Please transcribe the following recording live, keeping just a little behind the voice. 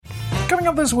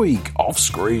Coming up this week, off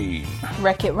screen.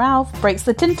 Wreck-It Ralph breaks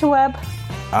the Tinterweb.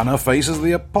 Anna faces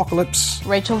the apocalypse.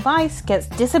 Rachel Weisz gets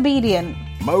disobedient.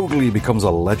 Mowgli becomes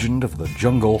a legend of the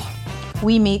jungle.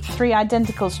 We meet three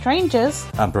identical strangers.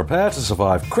 And prepare to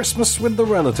survive Christmas with the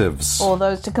relatives. All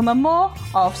those to come and more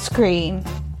off screen.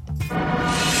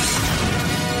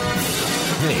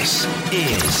 This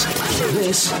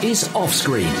is Off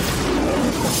Screen.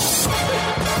 Off Screen.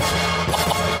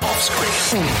 Off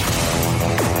Screen.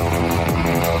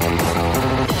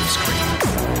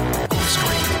 Off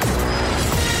Screen.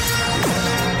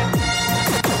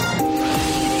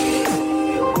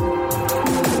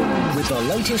 With the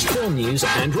latest film news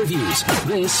and reviews,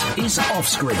 this is Off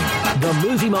Screen, the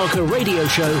Movie Marker radio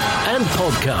show and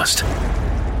podcast.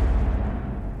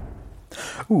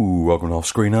 Ooh, welcome to Off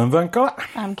Screen. I'm Venkat.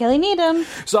 I'm Kelly Needham.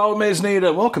 So, Ms.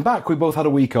 Needham, welcome back. We both had a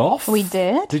week off. We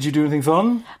did. Did you do anything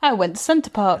fun? I went to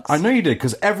Centre Parks. I know you did,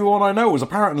 because everyone I know was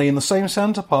apparently in the same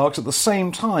Centre Parks at the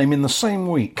same time in the same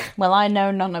week. Well, I know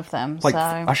none of them, Like, so...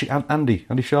 actually, Andy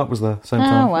Sharp was there same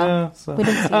time. Oh, well. Yeah, so. We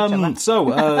didn't see each other.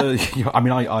 So, I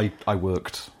mean, I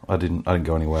worked. I didn't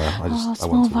go anywhere. I small went to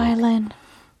work. violin.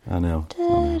 I know.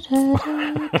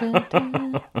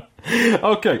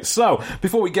 Okay, so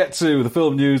before we get to the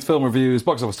film news, film reviews,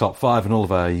 box office top 5 and all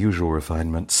of our usual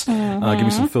refinements, give me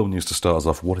some film news to start us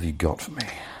off. What have you got for me?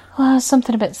 Well,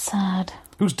 something a bit sad.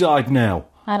 Who's died now?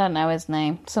 I don't know his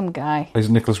name. Some guy. Is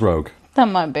it Nicholas Rogue? That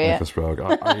might be it. Nicholas Rogue.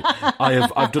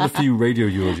 I've done a few radio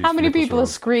eulogies. How many for Nicholas people Rogue.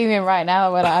 are screaming right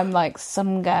now when I'm like,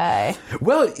 some guy?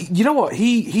 Well, you know what?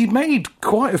 He made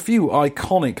quite a few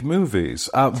iconic movies.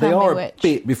 They are a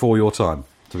bit before your time,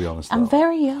 to be honest. I'm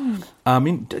very young. I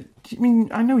mean,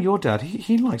 I know your dad.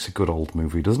 He likes a good old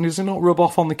movie, doesn't he? Does he not rub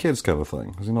off on the kids kind of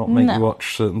thing? Does he not make you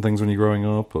watch certain things when you're growing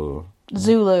up? Or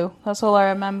Zulu. That's all I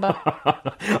remember.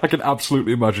 I can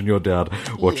absolutely imagine your dad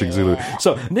watching Zulu.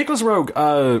 So, Nicholas Rogue,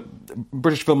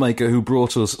 British filmmaker who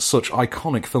brought us such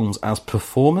iconic films as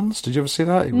Performance. Did you ever see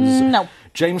that? It was, no.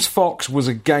 James Fox was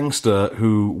a gangster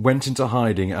who went into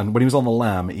hiding, and when he was on the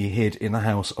lam, he hid in the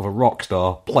house of a rock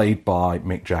star played by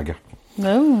Mick Jagger.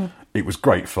 No. It was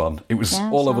great fun. It was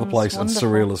all over the place and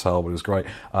surreal as hell, but it was great.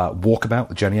 Walkabout,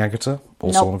 the Jenny Agutter,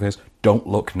 also one of his. Don't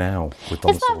Look Now with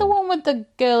Donna Is that the one with the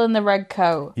girl in the red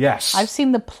coat? Yes. I've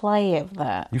seen the play of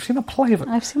that. You've seen the play of it?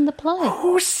 I've seen the play.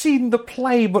 Who's seen the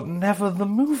play but never the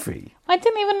movie? I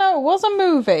didn't even know it was a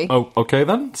movie. Oh, okay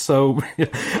then. So,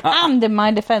 And in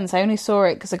my defence, I only saw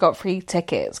it because I got free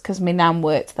tickets because my nan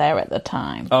worked there at the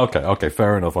time. Okay,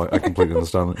 fair enough. I completely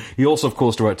understand that. He also, of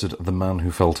course, directed The Man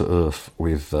Who Fell to Earth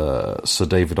with Sir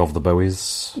David of the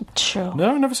Bowies. Sure.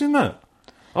 No, never seen that.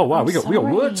 Oh wow, we got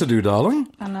work to do, darling.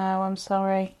 I know, I'm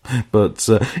sorry. But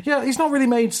yeah, he's not really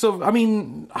made stuff. I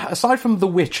mean, aside from The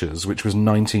Witches, which was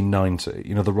 1990,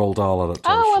 you know, the Roald Dahl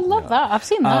adaptation. Oh, I love that. I've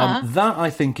seen that. That I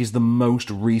think is the most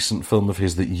recent film of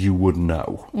his that you would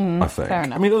know. I think. fair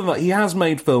enough. I mean, other than that, he has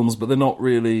made films, but they're not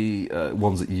really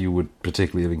ones that you would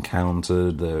particularly have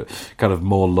encountered. They're kind of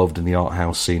more loved in the art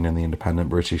house scene and the independent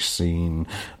British scene.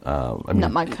 I mean,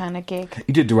 Not my kind of gig.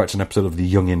 he did direct an episode of the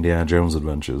Young Indiana Jones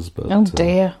Adventures, but Oh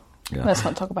dear. yeah. Let's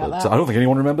not talk about But, that. I don't think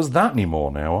anyone remembers that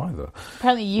anymore now either.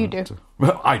 Apparently you do.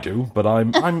 Well, I do, but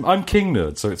I'm king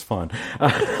nerd, so it's fine.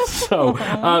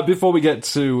 So before we get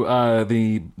to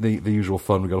the usual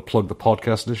fun, we've got to plug the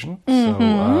podcast edition.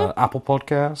 So Apple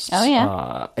Podcasts, Oh,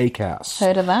 yeah. Acast,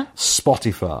 Heard of that?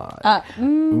 Spotify,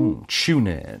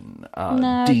 TuneIn,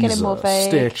 getting more Deezer, vague.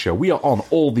 Stitcher. We are on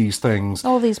all these things.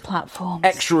 All these platforms.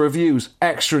 Extra reviews,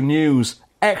 extra news,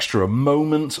 extra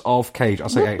moment of Cage. I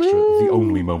say extra, the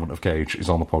only moment of Cage is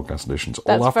on the podcast editions.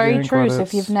 That's very true. So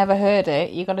if you've never heard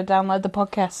it, you got to download the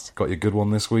podcast. Got your good one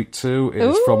this week too. It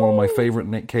is from one of my favourite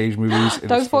Nick Cage movies.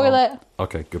 Don't spoil it.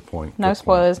 Okay, good point. No Good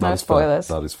spoilers, point. no spoilers.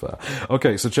 That is fair.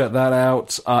 Okay, so check that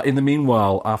out. In the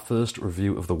meanwhile, our first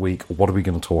review of the week, what are we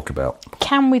going to talk about?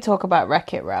 Can we talk about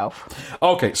Wreck-It Ralph?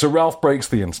 Okay, so Ralph Breaks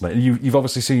the Internet. You've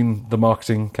obviously seen the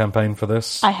marketing campaign for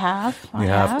this. I have. You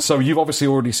have. So you've obviously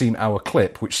already seen our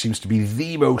clip, which seems to be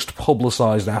the most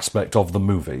publicised aspect of the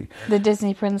movie. The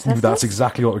Disney princesses? That's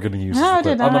exactly what we're going to use. How as a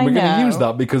clip. did And I we're going to know? use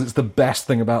that because it's the best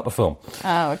thing about the film.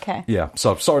 Oh, okay. Yeah,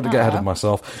 so sorry to get ahead of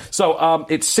myself. So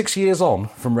it's 6 years on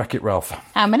from Wreck-It Ralph.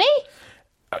 How many?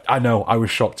 I know, I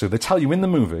was shocked too. They tell you in the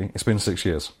movie it's been 6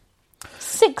 years.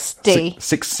 60.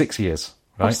 6 years,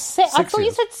 right? I thought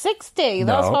you said 60.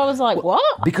 That's No. why I was like, what?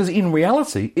 Because in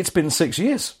reality, it's been 6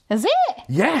 years. Is it?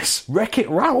 Yes, Wreck-It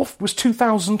Ralph was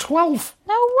 2012.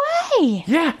 No way.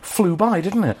 Yeah, flew by,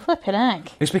 didn't it? Flipping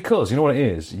heck. It's because, you know what it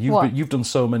is? What? You've done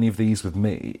so many of these with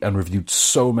me and reviewed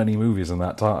so many movies in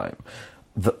that time.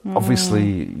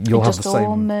 obviously you'll have just the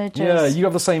all same. merges. Yeah, you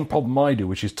have the same problem I do,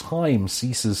 which is time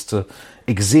ceases to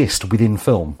exist within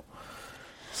film.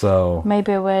 So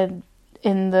maybe we're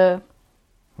in the.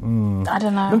 I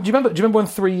don't know. Do you remember when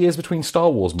 3 years between Star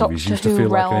Wars movies Doctor used to Who feel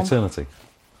realm. like an eternity?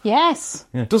 Yes.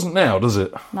 Yeah, it doesn't now, does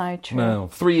it? No, true. No.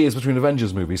 3 years between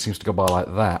Avengers movies seems to go by like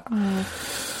that.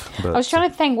 But, I was trying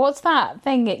to think, what's that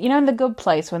thing? You know, in The Good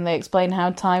Place, when they explain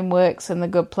how time works in The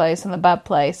Good Place and The Bad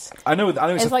Place. I know it's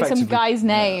like some effectively- guy's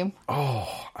name.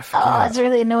 I forget. Oh, it's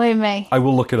really annoying me. I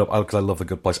will look it up because I love The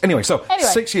Good Place. Anyway,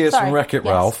 6 years sorry. from Wreck-It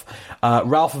Yes. Ralph.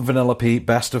 Ralph and Vanellope,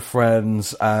 best of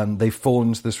friends, and they fall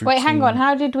into this routine. Wait, hang on.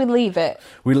 How did we leave it?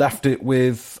 We left it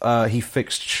with he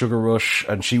fixed Sugar Rush,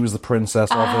 and she was the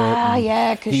princess of it. Ah, and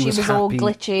yeah, because he she was all happy.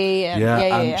 glitchy. And,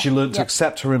 And she learned to Yep.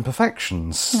 accept her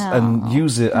imperfections Aw, and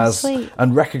use it as sweet.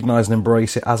 and recognise and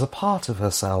embrace it as a part of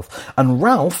herself. And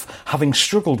Ralph, having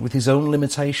struggled with his own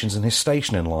limitations and his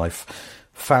station in life,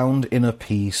 found inner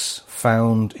peace,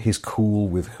 found his cool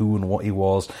with who and what he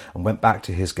was, and went back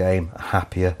to his game a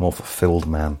happier, more fulfilled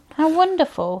man. How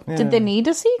wonderful. Did they need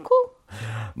a sequel?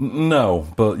 No,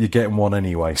 but you're getting one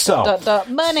anyway. So,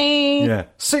 Money. yeah,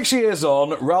 6 years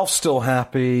on, Ralph's still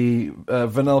happy,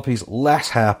 Vanellope's less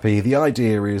happy. The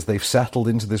idea is they've settled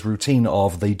into this routine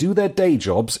of they do their day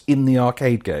jobs in the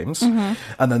arcade games,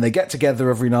 and then they get together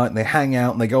every night and they hang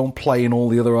out and they go and play in all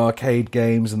the other arcade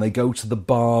games, and they go to the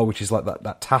bar, which is like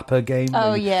that tapper game. Oh,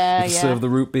 where you yeah. serve the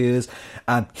root beers,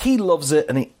 and he loves it,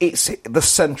 and it's the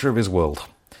centre of his world.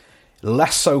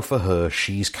 Less so for her,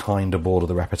 she's kind of bored of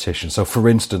the repetition. So, for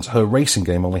instance, her racing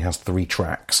game only has 3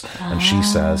 tracks. And she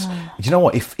says, you know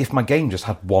what, if my game just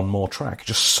had one more track,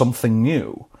 just something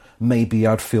new, maybe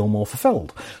I'd feel more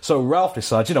fulfilled. So Ralph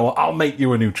decides, you know what, I'll make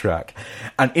you a new track.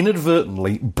 And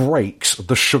inadvertently breaks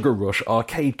the Sugar Rush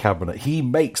arcade cabinet. He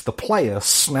makes the player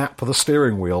snap the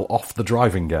steering wheel off the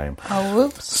driving game. Oh,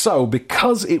 whoops. So,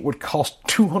 because it would cost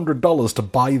 $200 to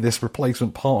buy this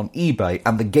replacement part on eBay,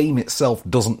 and the game itself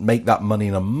doesn't make that money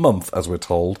in a month, as we're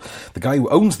told, the guy who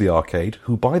owns the arcade,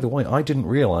 who, by the way, I didn't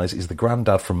realise is the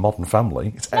granddad from Modern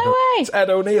Family. It's No way. It's Ed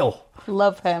O'Neill.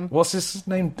 Love him. What's his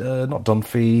name? Not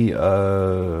Dunphy.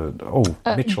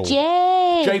 Mitchell.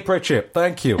 Jay Pritchett.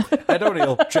 Thank you. Ed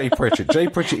O'Neill, Jay Pritchett. Jay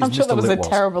Pritchett is I'm sure Mr. that was a Litwas.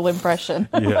 terrible impression.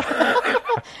 Yeah.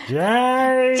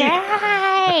 Jay!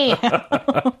 Jay!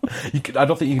 I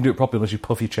don't think you can do it properly unless you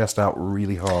puff your chest out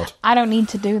really hard. I don't need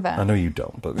to do that. I know you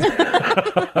don't, but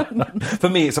for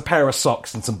me, it's a pair of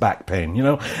socks and some back pain, you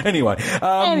know? Anyway.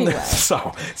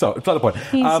 So, it's not the point.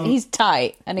 He's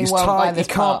tight, and he He's won't buy tight, this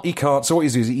he part. can't. So what he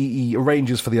does is he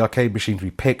arranges for the arcade machine to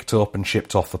be picked up and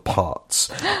shipped off for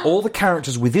parts. All the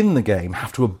characters within the game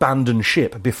have to abandon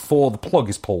ship before the plug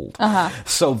is pulled.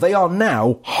 So they are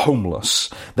now homeless.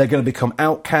 They're going to become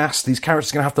outcasts. These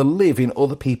characters are going to have to live in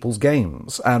other people's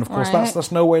games. And of course, Right.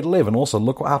 that's no way to live. And also,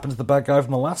 look what happened to the bad guy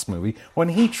from the last movie when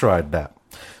he tried that.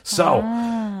 So,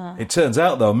 it turns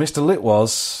out, though, Mr.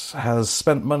 Litwas has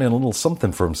spent money on a little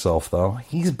something for himself, though.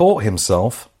 He's bought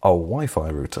himself a Wi-Fi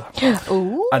router.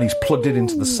 Ooh. And he's plugged it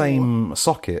into the same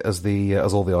socket as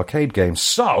all the arcade games.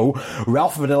 So,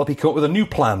 Ralph and Vanellope come up with a new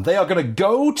plan. They are going to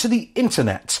go to the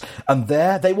internet, and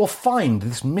there they will find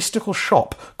this mystical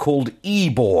shop called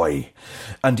eBoy.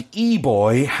 And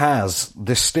eBoy has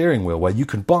this steering wheel where you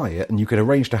can buy it, and you can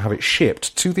arrange to have it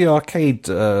shipped to the arcade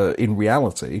in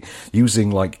reality,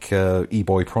 using like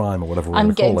eBoy Prime or whatever we're I'm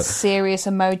going to call getting it. serious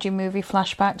Emoji Movie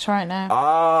flashbacks right now.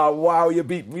 Ah, wow, you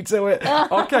beat me to it.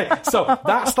 Okay, so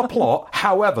that's the plot.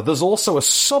 However, there's also a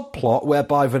subplot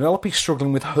whereby Vanellope's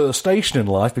struggling with her station in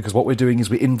life, because what we're doing is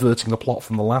we're inverting the plot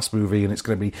from the last movie, and it's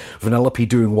going to be Vanellope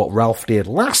doing what Ralph did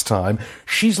last time.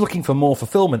 She's looking for more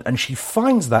fulfillment, and she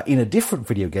finds that in a different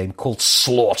video game called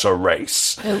Slaughter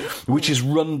Race, which is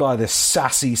run by this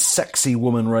sassy, sexy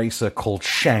woman racer called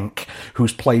Shank,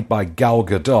 who's played by Gal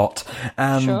Gadot,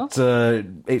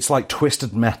 and it's like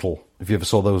Twisted Metal. If you ever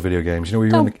saw those video games, you know, where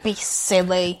you were in Don't be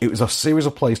silly. it was a series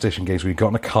of PlayStation games where you got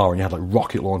in a car and you had like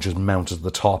rocket launchers mounted to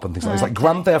the top and things like that. It's like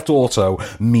Grand Theft Auto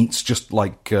meets just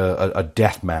like a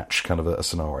death match kind of a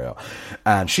scenario.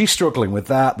 And she's struggling with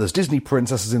that. There's Disney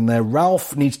princesses in there.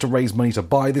 Ralph needs to raise money to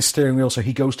buy this steering wheel, so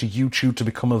he goes to YouTube to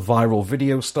become a viral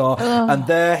video star. And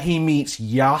there he meets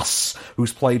Yas,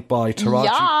 who's played by Taraji.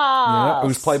 Yas! Yeah,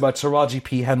 who's played by Taraji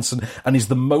P. Henson, and is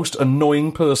the most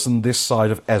annoying person this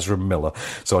side of Ezra Miller.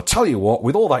 So I tell you what,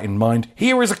 with all that in mind,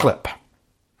 here is a clip.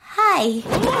 Hi.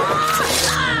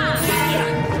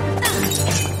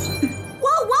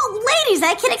 Whoa, ladies,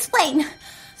 I can explain.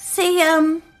 See,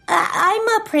 I'm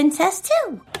a princess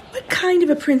too. What kind of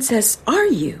a princess are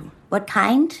you? What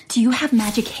kind? Do you have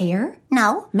magic hair?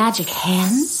 No. Magic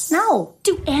hands? No.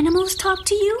 Do animals talk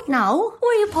to you? No.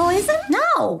 Were you poisoned?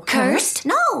 No. Cursed?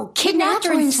 No. Kidnapped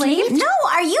or enslaved? No.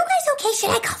 Are you guys okay?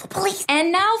 Should I call the police?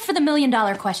 And now for the $1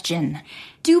 million question.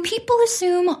 Do people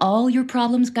assume all your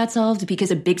problems got solved because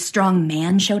a big, strong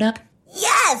man showed up?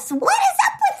 Yes. What is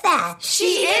up with that? She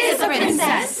is a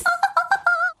princess.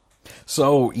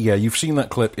 So, yeah, you've seen that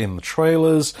clip in the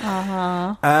trailers.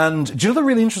 Uh-huh. And do you know the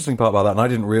really interesting part about that, and I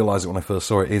didn't realise it when I first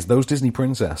saw it, is those Disney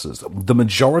princesses, the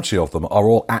majority of them are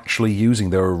all actually using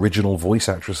their original voice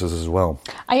actresses as well.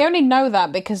 I only know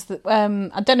that because,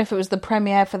 I don't know if it was the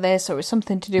premiere for this or it was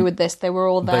something to do with this. They were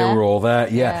all there. They were all there,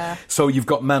 yeah. So you've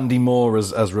got Mandy Moore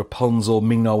as Rapunzel,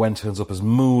 Ming-Na Wen turns up as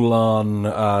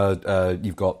Mulan,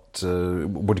 you've got, what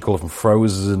do you call it, from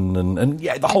Frozen, and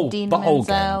yeah, the whole Menzel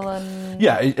gang. And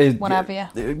yeah, what have you.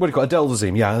 What do you call it? Adele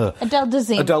Dazeem, yeah. Adele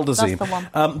Dazeem. Adele Dazeem. That's the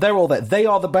one. They're all there. They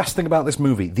are the best thing about this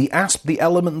movie. The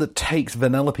element that takes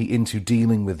Vanellope into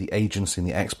dealing with the agency and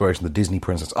the exploration of the Disney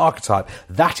princess archetype,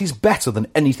 that is better than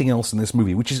anything else in this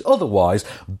movie, which is otherwise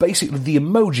basically the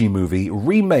Emoji Movie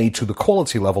remade to the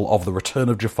quality level of The Return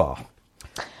of Jafar.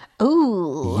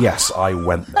 Ooh. Yes, I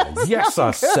went there. Yes, I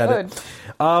said it.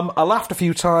 I laughed a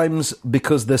few times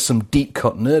because there's some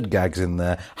deep-cut nerd gags in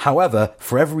there. However,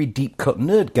 for every deep-cut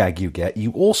nerd gag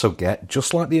you also get,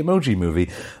 just like the Emoji Movie,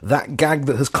 that gag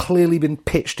that has clearly been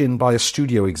pitched in by a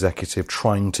studio executive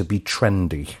trying to be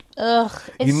trendy. Ugh,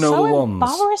 it's You know so the ones.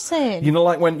 embarrassing. You know,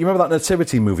 like when you remember that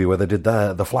Nativity movie where they did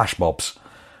the flash mobs?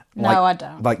 No, I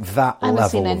don't. Like that I haven't level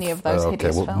seen any of those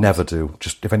hideous well, films. never do.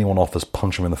 Just if anyone offers,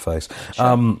 punch them in the face.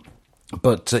 Sure.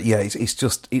 But yeah,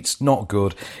 it's not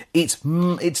good. It's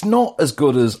not as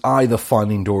good as either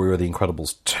Finding Dory or The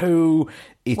Incredibles 2.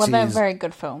 They're very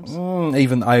good films.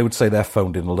 Even I would say they're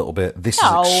phoned in a little bit. This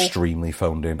No. is extremely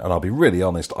phoned in, and I'll be really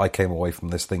honest. I came away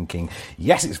from this thinking,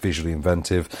 yes, it's visually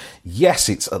inventive. Yes,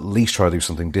 it's at least trying to do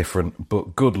something different.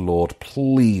 But good Lord,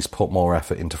 please put more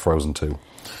effort into Frozen 2.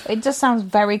 It just sounds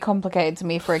very complicated to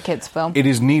me for a kids' film. It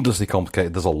is needlessly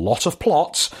complicated. There's a lot of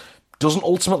plots. Doesn't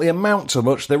ultimately amount to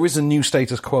much. There is a new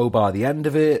status quo by the end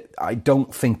of it. I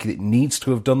don't think it needs to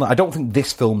have done that. I don't think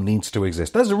this film needs to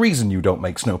exist. There's a reason you don't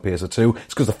make Snowpiercer 2.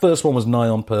 It's because the first one was nigh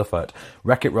on perfect.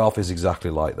 Wreck-It Ralph is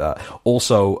exactly like that.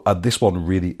 Also, this one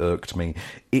really irked me.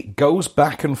 It goes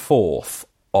back and forth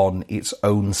on its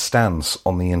own stance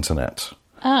on the internet.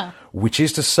 Which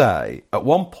is to say, at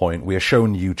one point we are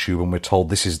shown YouTube and we're told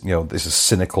this is a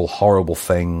cynical, horrible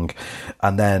thing,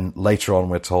 and then later on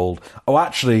we're told, oh,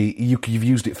 actually you've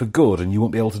used it for good and you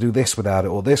won't be able to do this without it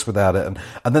or this without it,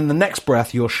 and then the next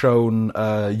breath you're shown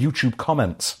YouTube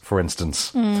comments, for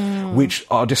instance, which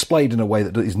are displayed in a way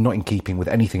that is not in keeping with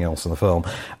anything else in the film,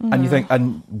 and you think,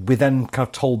 and we're then kind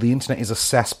of told the internet is a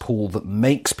cesspool that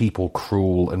makes people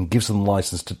cruel and gives them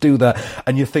license to do that,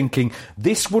 and you're thinking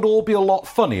this would all be a lot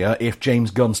funnier if James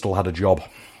Gunn still had a job.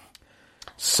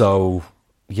 So,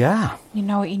 yeah. You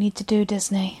know what you need to do,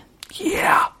 Disney?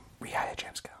 Yeah. Rehire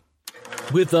James Gunn.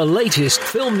 With the latest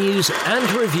film news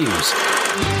and reviews.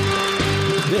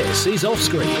 This is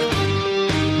Offscreen,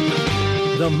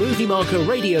 the Movie Marker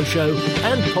radio show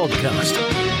and podcast.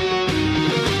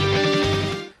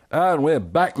 And we're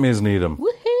back, Ms. Needham.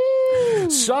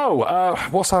 Woohoo! So,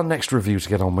 what's our next review to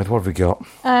get on with? What have we got?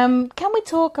 Can we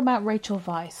talk about Rachel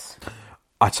Weisz?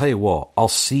 I tell you what, I'll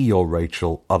see your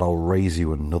Rachel and I'll raise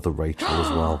you another Rachel as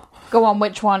well. Go on,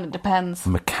 which one? It depends.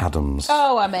 McAdams.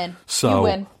 Oh, I'm in. So, you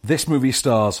win. This movie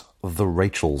stars the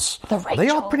Rachels. The Rachels. They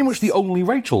are pretty much the only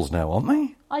Rachels now, aren't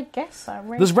they? I guess so.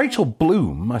 There's Rachel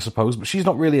Bloom, I suppose, but she's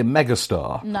not really a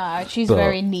megastar. No, she's But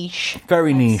very niche.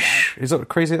 Very niche. Is that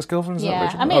Crazy Ex-Girlfriend? Is that Yeah,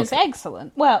 Rachel? I mean, it's Okay.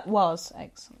 excellent. Well, it was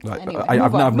excellent. Right, Anyway,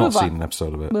 I've not move seen on. an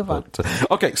episode of it. Move on.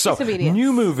 Okay, so, Disobedience.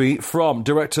 new movie from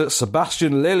director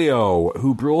Sebastian Lelio,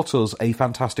 who brought us A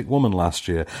Fantastic Woman last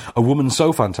year. A woman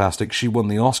so fantastic, she won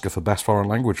the Oscar for Best Foreign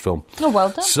Language Film. Oh, well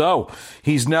done. So,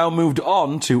 he's now moved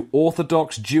on to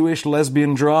orthodox Jewish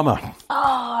lesbian drama.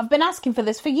 Oh, I've been asking for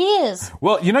this for years.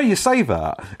 Well, you say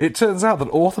that. It turns out that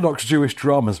orthodox Jewish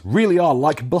dramas really are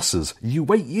like buses. You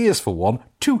wait years for one,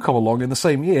 two come along in the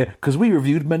same year, because we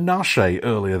reviewed Menashe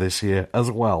earlier this year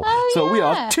as well. Oh, so we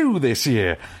yeah. are two this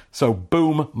year. So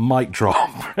boom, mic drop.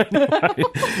 Anyway,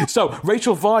 so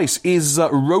Rachel Weisz is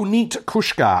Ronit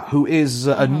Krushka, who is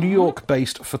a New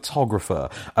York-based photographer.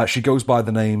 She goes by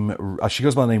the name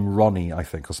Ronnie, I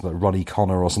think, or something, Ronnie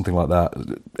Connor or something like that,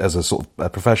 as a sort of a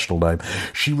professional name.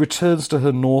 She she returns to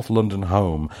her North London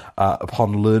home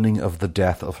upon learning of the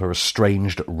death of her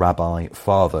estranged rabbi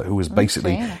father, who was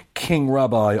basically king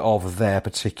rabbi of their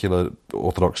particular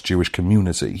Orthodox Jewish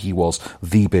community. He was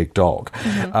the big dog.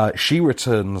 She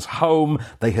returns home.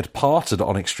 They had parted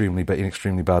on extremely bad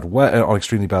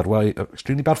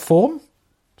form.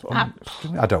 I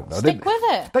don't know. Stick with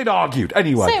it. They'd argued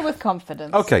anyway. Say it with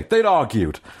confidence. Okay, they'd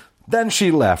argued. Then she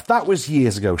left. That was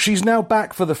years ago. She's now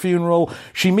back for the funeral.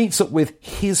 She meets up with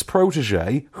his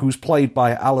protege, who's played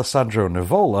by Alessandro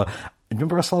Nivola.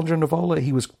 Remember Alessandro Nivola?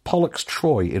 He was Pollux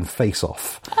Troy in Face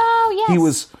Off. Oh, yes. He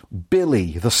was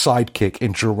Billy, the sidekick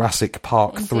in Jurassic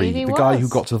Park 3. he The guy who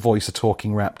was. got to voice a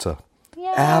talking raptor.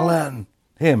 Yeah. Alan.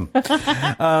 Him.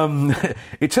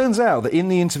 It turns out that in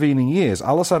the intervening years,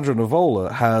 Alessandro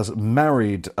Nivola has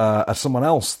married someone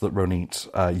else that Ronit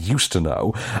used to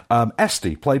know,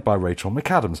 Esty, played by Rachel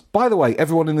McAdams. By the way,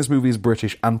 everyone in this movie is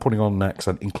British and putting on an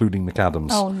accent, including McAdams.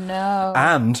 Oh, no.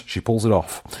 And she pulls it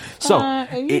off. So,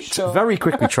 it sure? very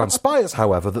quickly transpires,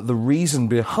 however, that the reason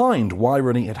behind why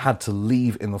Ronit had to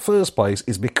leave in the first place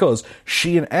is because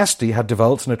she and Esty had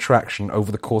developed an attraction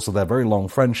over the course of their very long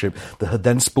friendship that had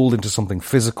then spooled into something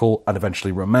physical and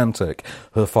eventually romantic.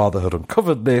 Her father had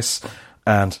uncovered this,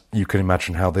 and you can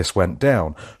imagine how this went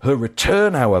down. Her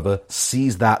return, however,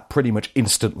 sees that pretty much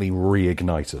instantly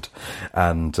reignited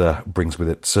and brings with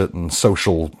it certain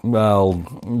social,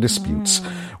 disputes.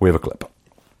 We have a clip.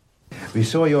 We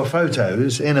saw your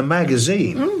photos in a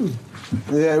magazine.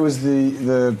 Yeah, it was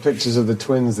the pictures of the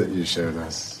twins that you showed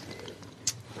us.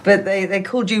 But they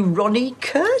called you Ronnie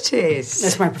Curtis.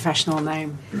 That's my professional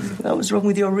name. What was wrong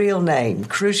with your real name?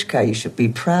 Krushka, you should be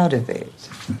proud of it.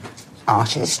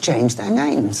 Artists change their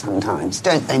names sometimes,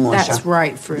 don't they, Morsha? That's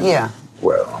right, Fru. Yeah.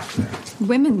 Well,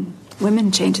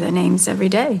 Women change their names every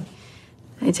day.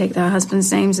 They take their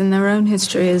husbands' names and their own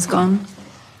history is gone.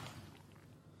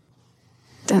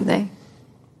 Don't they?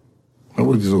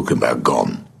 What are you talking about,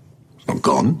 gone? It's not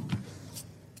gone.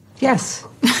 Yes,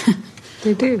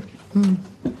 they do.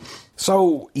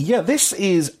 So, yeah, this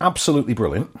is absolutely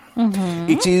brilliant.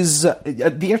 It is,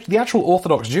 the actual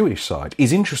Orthodox Jewish side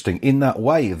is interesting in that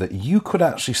way that you could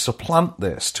actually supplant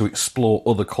this to explore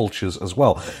other cultures as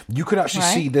well. You could actually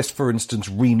see this, for instance,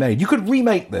 remade. You could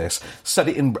remake this, set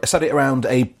it around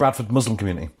a Bradford Muslim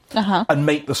community. And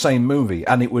make the same movie,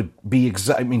 and it would be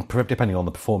depending on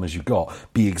the performers you got,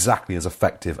 be exactly as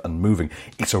effective and moving.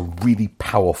 It's a really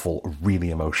powerful,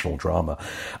 really emotional drama.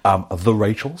 The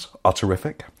Rachels are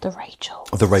terrific. The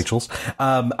Rachels.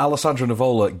 Alessandro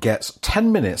Nivola gets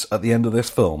 10 minutes at the end of this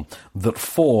film that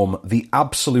form the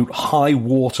absolute high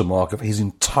watermark of his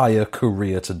entire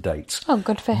career to date. Oh,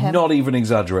 good for him. Not even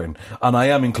exaggerating. And I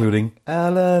am including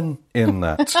Alan in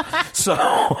that. So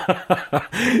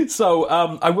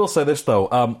I will say this,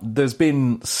 though. There's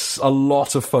been a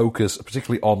lot of focus,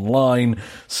 particularly online,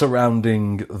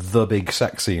 surrounding the big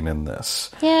sex scene in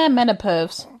this. Yeah, men are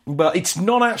pervs. But it's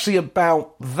not actually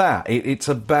about that. It's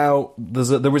about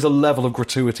there is a level of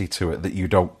gratuity to it that you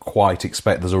don't quite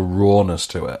expect. There's a rawness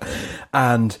to it.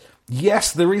 And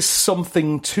yes, there is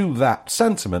something to that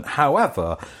sentiment.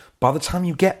 However, by the time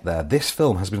you get there, this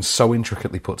film has been so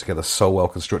intricately put together, so well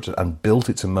constructed, and built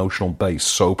its emotional base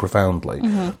so profoundly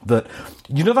that,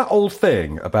 you know that old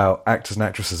thing about actors and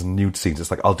actresses and nude scenes? It's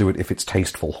like, I'll do it if it's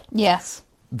tasteful. Yes.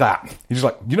 That. You're just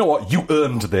like, you know what? You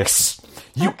earned this.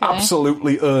 You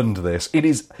absolutely earned this. It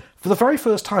is, for the very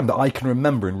first time that I can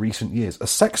remember in recent years, a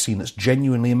sex scene that's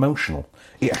genuinely emotional.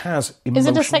 It has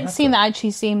emotional. Is it a sex scene that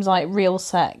actually seems like real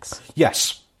sex?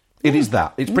 Yes. It is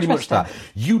that. It's pretty much that.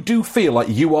 You do feel like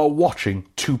you are watching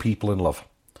two people in love.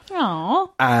 Aww.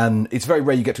 And it's very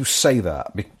rare you get to say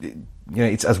that. You know,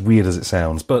 it's as weird as it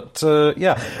sounds. But,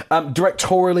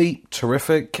 directorially,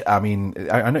 terrific. I mean,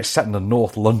 I know it's set in a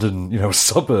North London,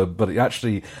 suburb, but it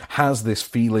actually has this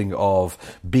feeling of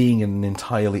being in an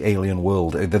entirely alien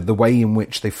world. The way in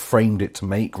which they framed it to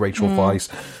make Rachel Weisz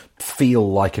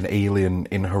feel like an alien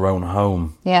in her own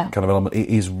home kind of element. It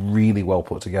is really well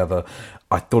put together.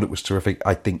 I thought it was terrific.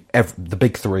 I think the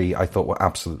big three I thought were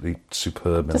absolutely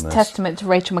superb in this. Just testament to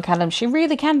Rachel McAdams. She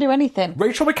really can do anything.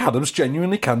 Rachel McAdams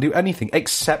genuinely can do anything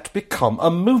except become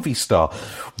a movie star.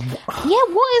 Yeah,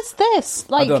 what is this?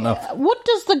 I don't know. What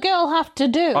does the girl have to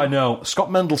do? I know.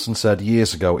 Scott Mendelsohn said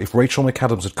years ago, if Rachel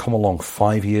McAdams had come along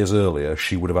 5 years earlier,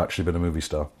 she would have actually been a movie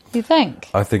star. You think?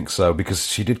 I think so, because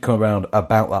she did come around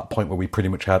about that point where we pretty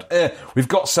much had, we've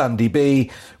got Sandy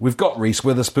B, we've got Reese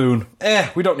Witherspoon,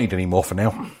 we don't need any more for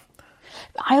now.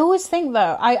 I always think,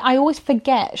 though, I always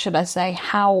forget, should I say,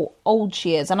 how old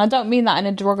she is, and I don't mean that in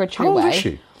a derogatory way. How old is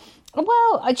she?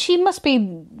 Well, she must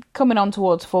be coming on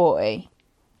towards 40.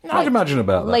 I'd imagine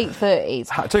about that. Late 30s.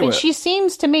 Tell you But what. she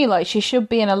seems to me like she should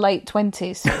be in her late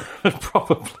 20s.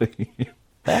 Probably.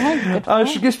 But hey, good for her.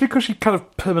 I guess because she kind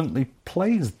of permanently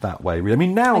plays that way. I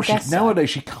mean, now I guess so. nowadays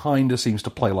she kind of seems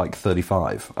to play like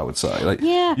 35, I would say. Like,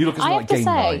 Yeah, you look at I like have to Game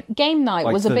say, Night. Game Night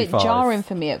like was a bit 35. jarring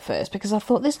for me at first because I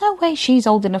thought, there's no way she's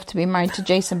old enough to be married to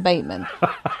Jason Bateman.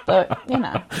 But, you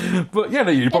know. But, yeah, no,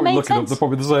 you're probably made looking up, sense. they're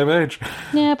probably the same age.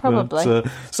 Yeah, probably.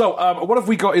 But, so, what have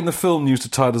we got in the film news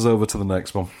to tide us over to the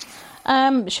next one?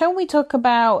 Shall we talk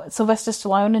about Sylvester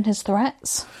Stallone and his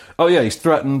threats? Oh, yeah, he's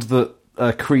threatened that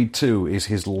Creed 2 is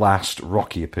his last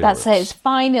Rocky appearance. That's it. It's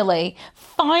finally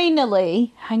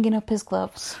hanging up his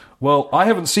gloves. Well, I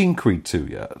haven't seen Creed 2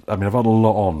 yet. I mean, I've had a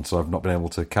lot on, so I've not been able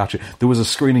to catch it. There was a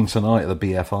screening tonight at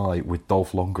the BFI with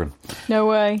Dolph Lundgren. No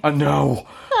way. I know.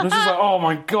 I was just like, oh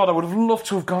my God, I would have loved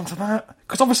to have gone to that.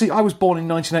 Because obviously I was born in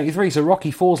 1983, so Rocky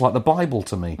IV's like the Bible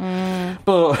to me.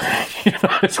 But, you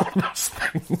know, it's one of those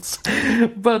things.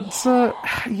 But,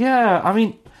 yeah, I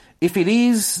mean, if it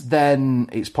is, then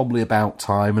it's probably about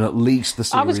time, and at least the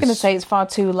series... I was going to say it's far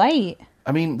too late.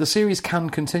 I mean, the series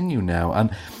can continue now, and...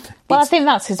 Well, I think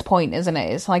that's his point, isn't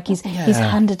it? It's like he's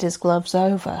handed his gloves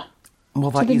over.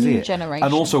 Well, that the is new it. generation.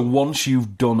 And also, once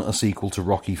you've done a sequel to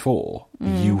Rocky IV,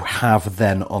 you have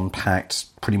then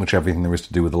unpacked pretty much everything there is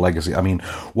to do with the legacy. I mean,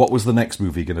 what was the next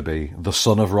movie going to be? The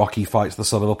son of Rocky fights the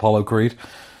son of Apollo Creed?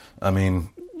 I mean,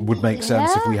 would make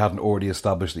sense if we hadn't already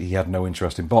established that he had no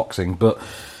interest in boxing, but...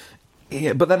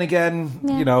 Yeah, but then again,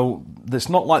 you know, it's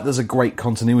not like there's a great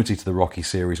continuity to the Rocky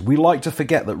series. We like to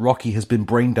forget that Rocky has been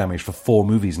brain damaged for 4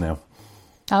 movies now.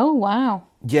 Oh, wow.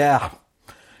 Yeah.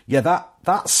 Yeah,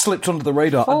 that slipped under the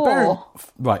radar. 4?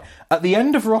 Right. At the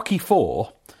end of Rocky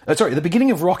 4... at the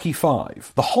beginning of Rocky V,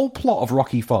 the whole plot of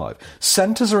Rocky V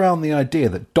centres around the idea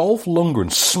that Dolph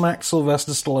Lundgren smacked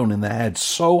Sylvester Stallone in the head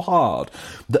so hard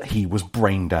that he was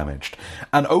brain damaged.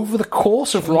 And over the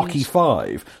course of Rocky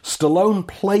V, Stallone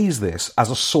plays this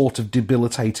as a sort of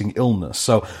debilitating illness.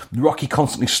 So Rocky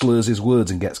constantly slurs his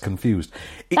words and gets confused.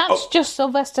 That's just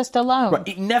Sylvester Stallone. Right,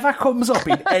 it never comes up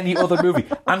in any other movie.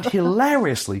 And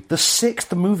hilariously, the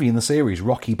 6th movie in the series,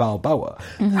 Rocky Balboa,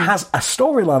 has a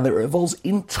storyline that revolves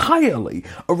entirely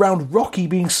around Rocky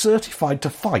being certified to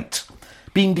fight,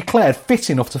 being declared fit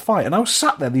enough to fight. And I was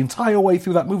sat there the entire way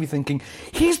through that movie thinking,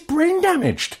 he's brain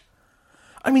damaged.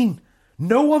 I mean,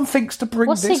 no one thinks to bring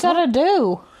What's this he got to up.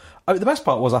 do? I mean, the best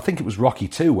part was, I think it was Rocky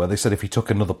 2, where they said if he took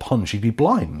another punch, he'd be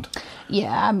blind.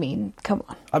 Yeah, I mean, come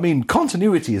on. I mean,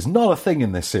 continuity is not a thing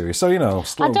in this series, so, you know,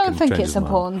 Stallone I don't can think change it's his mind.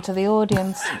 important to the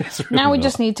audience. It's really Now we not.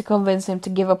 just need to convince him to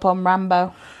give up on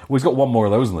Rambo. Well, he's got one more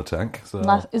of those in the tank. So.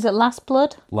 Is it Last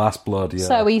Blood? Last Blood, yeah.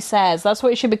 So he says. That's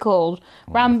what it should be called.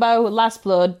 Rambo, Last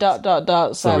Blood, ...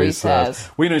 So he says.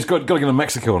 Well, you know, he's got to go to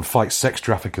Mexico and fight sex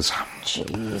traffickers.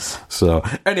 Jeez. So,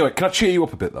 anyway, can I cheer you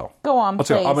up a bit, though? Go on, I'll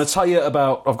tell you, please. I'm going to tell you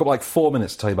about... I've got like 4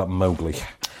 minutes to tell you about Mowgli.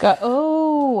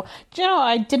 Oh. Do you know,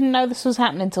 I didn't know this was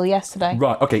happening until yesterday.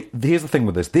 Right, okay, here's the thing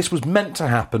with this. This was meant to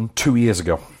happen 2 years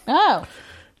ago. Oh.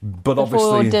 But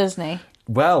Before obviously... Disney.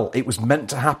 Well, it was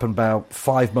meant to happen about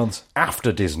 5 months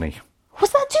after Disney. Was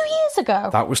that 2 years ago?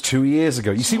 That was 2 years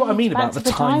ago. You see what I mean Back about to the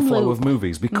the time time flow loop. of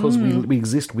movies? Because we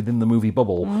exist within the movie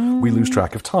bubble, we lose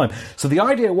track of time. So the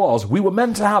idea was, we were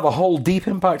meant to have a whole Deep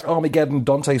Impact Armageddon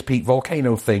Dante's Peak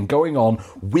volcano thing going on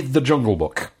with the Jungle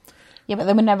Book. Yeah, but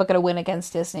they were never going to win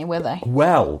against Disney, were they?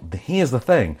 Well, here's the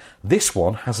thing. This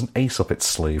one has an ace up its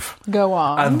sleeve. Go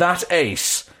on. And that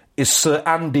ace is Sir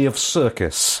Andy of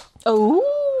Circus. Oh.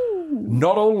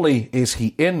 Not only is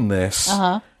he in this,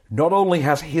 not only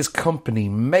has his company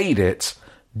made it,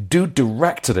 dude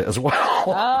directed it as well.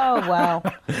 Oh, wow.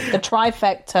 The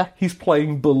trifecta. He's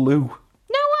playing Baloo. No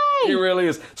way! He really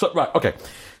is. So, right, okay.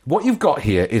 What you've got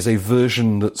here is a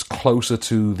version that's closer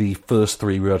to the first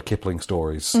 3 Rudyard Kipling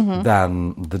stories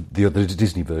than the other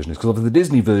Disney version is. Because the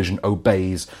Disney version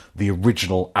obeys the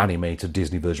original animated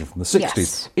Disney version from the 60s.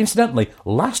 Yes. Incidentally,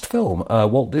 last film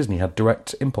Walt Disney had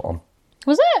direct input on.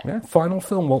 Was it? Yeah, final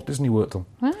film Walt Disney worked on.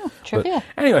 Wow, trivia.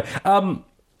 But anyway,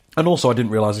 and also I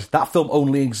didn't realise this, that film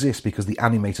only exists because the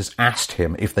animators asked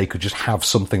him if they could just have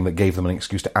something that gave them an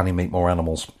excuse to animate more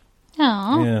animals.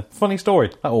 Aww. Yeah, funny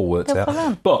story. That all works Good for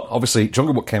them. out. But obviously,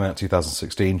 Jungle Book came out in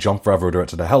 2016. Jon Favreau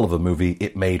directed a hell of a movie.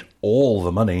 It made all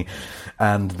the money.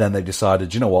 And then they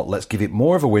decided, you know what, let's give it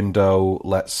more of a window.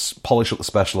 Let's polish up the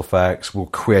special effects. We'll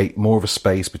create more of a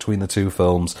space between the two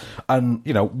films. And,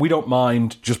 you know, we don't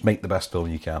mind. Just make the best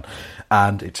film you can.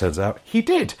 And it turns out he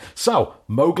did. So,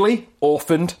 Mowgli,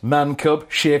 orphaned, man cub,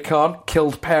 Shere Khan,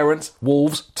 killed parents,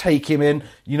 wolves, take him in.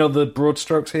 You know the broad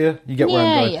strokes here? You get where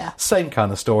I'm going? Yeah. Same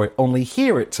kind of story, only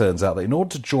here it turns out that in order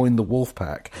to join the wolf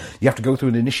pack, you have to go through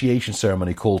an initiation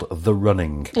ceremony called the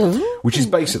running, which is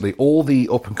basically all the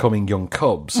up-and-coming young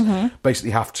cubs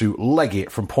basically have to leg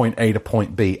it from point A to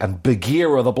point B, and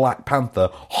Bagheera the Black Panther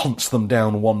hunts them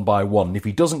down one by one. And if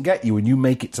he doesn't get you and you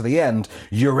make it to the end,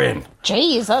 you're in.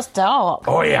 Jeez, that's dark.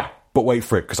 Oh, yeah. But wait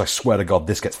for it, because I swear to God,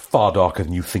 this gets far darker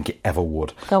than you think it ever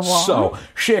would. Go on. So,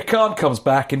 Shere Khan comes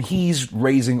back, and he's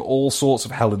raising all sorts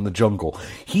of hell in the jungle.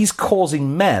 He's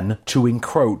causing men to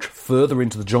encroach further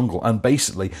into the jungle and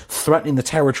basically threatening the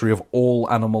territory of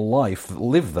all animal life that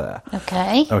live there.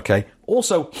 Okay.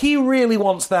 Also, he really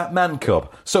wants that man cub,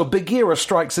 so Bagheera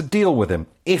strikes a deal with him.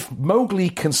 If Mowgli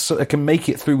can make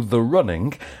it through the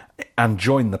running and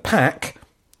join the pack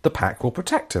will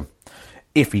protect him.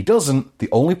 If he doesn't, the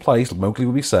only place Mowgli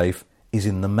will be safe is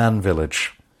in the man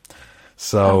village.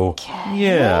 So,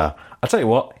 yeah. I'll tell you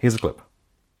what, here's a clip.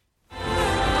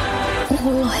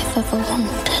 All I've ever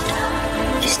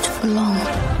wanted is to belong.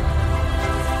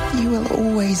 You will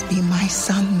always be my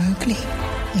son, Mowgli.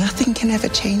 Nothing can ever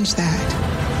change that.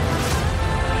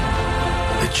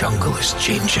 The jungle is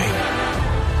changing.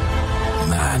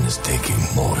 Man is taking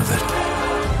more of it.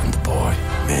 And the boy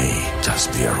may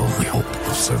just be our only hope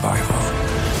of survival.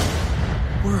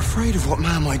 We're afraid of what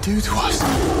man might do to us.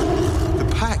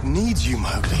 The pack needs you,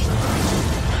 Mowgli.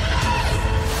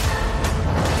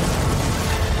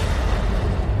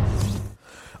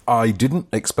 I didn't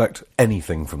expect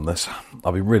anything from this.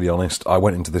 I'll be really honest. I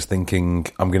went into this thinking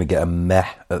I'm going to get a meh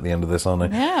at the end of this, aren't I?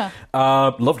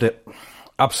 Yeah. Loved it.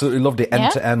 Absolutely loved it,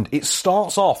 end to end. It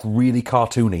starts off really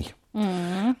cartoony.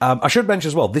 I should mention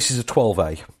as well, this is a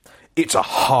 12A. It's a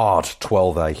hard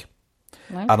 12A. Okay.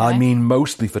 And I mean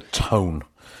mostly for tone.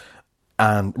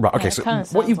 And so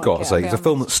what you've got to say is a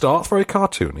film that starts very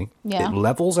cartoony, it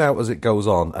levels out as it goes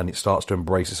on, and it starts to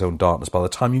embrace its own darkness. By the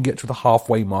time you get to the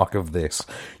halfway mark of this,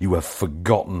 you have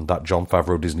forgotten that Jon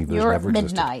Favreau Disney version ever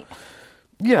existed. Midnight.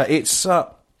 Yeah, it's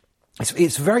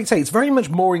very much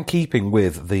more in keeping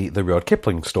with the Rudyard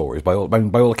Kipling stories. By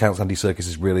all accounts, Andy Serkis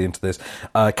is really into this.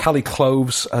 Callie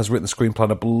Cloves has written the screenplay,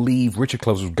 and I believe Richard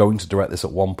Cloves was going to direct this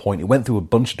at one point. It went through a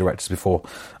bunch of directors before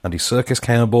Andy Serkis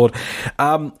came aboard.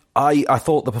 I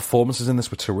thought the performances in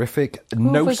this were terrific.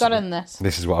 Who have we got in this?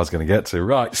 This is what I was going to get to.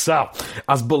 Right, so,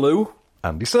 as Baloo,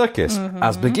 Andy Serkis.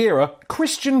 As Bagheera,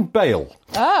 Christian Bale.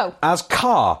 Oh. As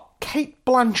Kaa, Kate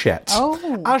Blanchett.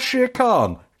 Oh. As Shere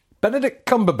Khan, Benedict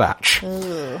Cumberbatch.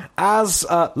 As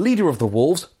leader of the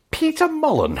wolves, Peter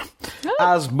Mullen.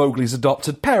 As Mowgli's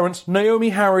adopted parents, Naomi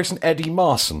Harris and Eddie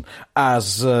Marsan.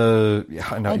 As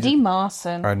Eddie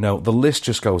Marsan. I know, the list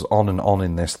just goes on and on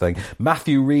in this thing.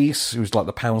 Matthew Rhys, who's like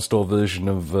the pound store version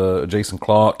of Jason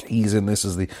Clarke, he's in this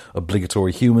as the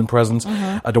obligatory human presence.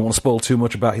 I don't want to spoil too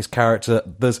much about his character.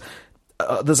 There's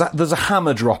a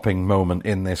hammer dropping moment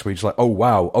in this where you're just like, oh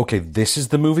wow, okay, this is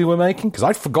the movie we're making? Because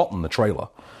I'd forgotten the trailer.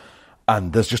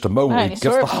 And there's just a moment where it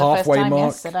gets the halfway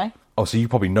mark. Yesterday. Oh, so you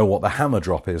probably know what the hammer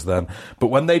drop is then. But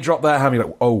when they drop their hammer, you're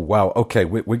like, oh, wow, okay,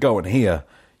 we're going here.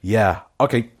 Yeah,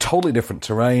 okay, totally different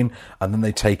terrain. And then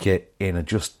they take it in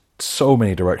just so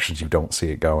many directions you don't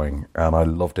see it going. And I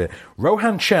loved it.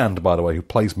 Rohan Chand, by the way, who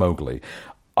plays Mowgli,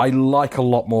 I like a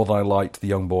lot more than I liked the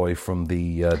young boy from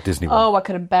the Disney one. Oh, I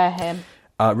couldn't bear him.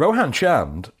 Rohan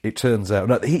Chand, it turns out,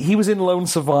 no, he was in Lone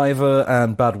Survivor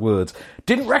and Bad Words.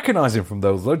 Didn't recognise him from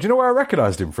those, though. Do you know where I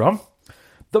recognised him from?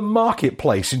 The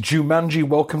marketplace in Jumanji,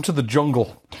 Welcome to the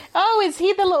Jungle. Oh, is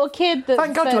he the little kid that...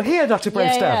 Thank God you're here, Dr.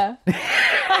 Bravestab. Yeah.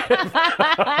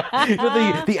 You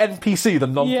know, the NPC, the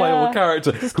non-playable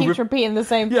character. Just keeps repeating the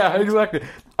same thing. Yeah, exactly.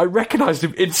 I recognised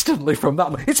him instantly from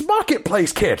that. It's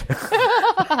Marketplace Kid.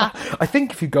 I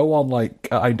think if you go on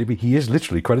IMDb, he is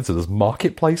literally credited as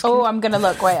Marketplace Kid. Oh, I'm going to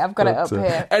look. Wait, I've got it up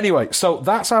here. Anyway, so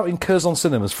that's out in Curzon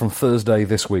Cinemas from Thursday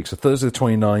this week. So Thursday the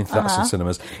 29th, that's in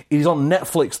cinemas. It is on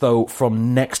Netflix, though,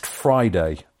 from next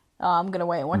Friday. Oh, I'm going to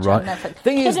wait and watch it on Netflix.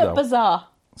 Kid at Bazaar.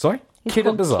 Sorry? Kid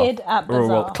at Bazaar. Kid at Bazaar.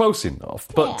 Well, close enough.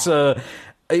 But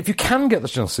if you can get the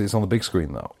chance to see it on the big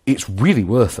screen, though, it's really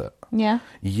worth it. Yeah.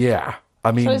 Yeah.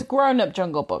 I mean, so it's grown-up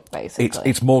Jungle Book, basically.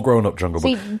 It's more grown-up Jungle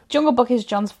Book. See, Jungle Book is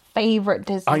John's favourite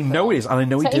Disney film. I know it is, and I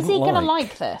know he didn't like. So is he going to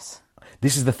like this?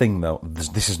 This is the thing, though.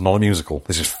 This is not a musical.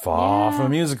 This is far from a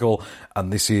musical,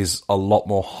 and this is a lot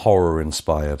more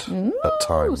horror-inspired at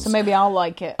times. So maybe I'll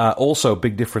like it. Also, a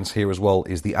big difference here as well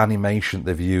is the animation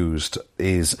they've used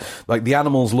is, like, the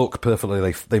animals look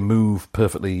perfectly, they move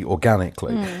perfectly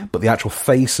organically, but the actual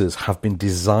faces have been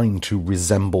designed to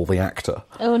resemble the actor.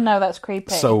 Oh, no, that's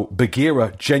creepy. So,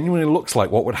 Bagheera genuinely looks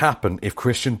like what would happen if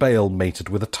Christian Bale mated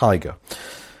with a tiger.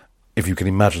 If you can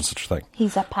imagine such a thing.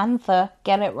 He's a panther.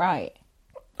 Get it right.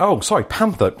 Oh, sorry,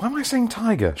 panther. Why am I saying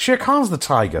tiger? Shere Khan's the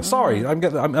tiger. Sorry,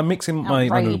 I'm mixing my...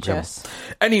 Outrageous.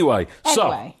 Anyway,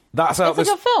 so that's out It's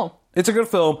a good film. It's a good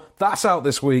film. That's out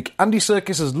this week. Andy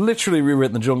Serkis has literally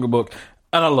rewritten The Jungle Book,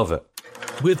 and I love it.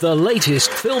 With the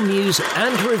latest film news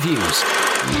and reviews.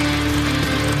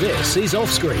 This is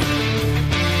Offscreen,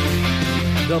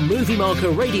 the Movie Marker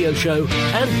radio show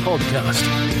and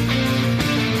podcast.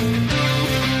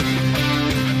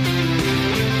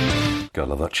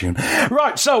 Gotta love that tune.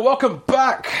 Right, so welcome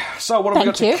back. So what have we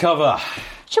got to cover?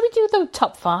 Should we do the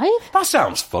top 5? That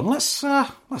sounds fun. Let's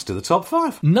do the top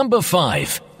 5. Number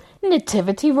 5.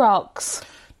 Nativity rocks.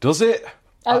 Does it?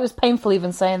 Oh, it was painful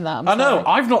even saying that. I know.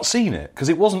 I've not seen it because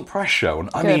it wasn't press shown.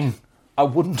 I mean, I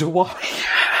wonder why.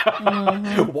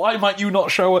 Why might you not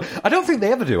show it? I don't think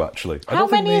they ever do, actually. How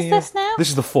many is this now? This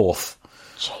is the 4th.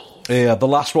 Yeah, the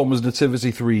last one was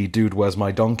Nativity 3, Dude, Where's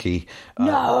My Donkey?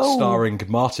 Starring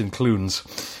Martin Clunes.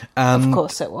 And, of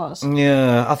course it was.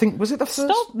 Yeah, I think, was it the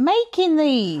first? Stop making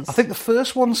these! I think the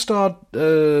first one starred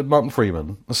Martin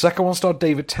Freeman. The second one starred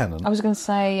David Tennant. I was going to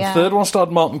say, yeah. The third one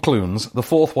starred Martin Clunes. The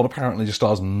fourth one apparently just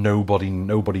stars nobody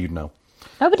you'd know.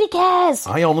 Nobody cares!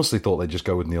 I honestly thought they'd just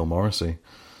go with Neil Morrissey.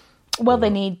 Well, they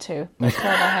need to. That's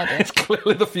where they're heading. It's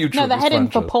clearly the future No, of they're this heading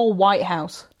franchise. for Paul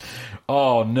Whitehouse.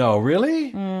 Oh, no,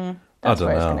 really? I don't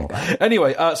know.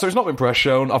 Anyway, so it's not been press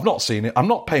shown. I've not seen it. I'm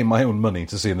not paying my own money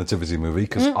to see a Nativity movie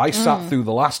because I sat through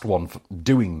the last one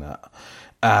doing that.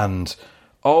 And,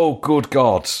 oh, good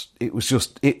God, it was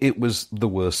just, it was the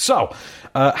worst. So,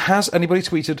 has anybody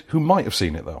tweeted who might have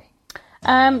seen it, though?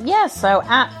 Yeah, so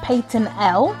at Peyton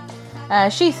L,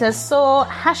 she says, saw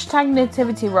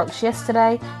 #Nativity Rocks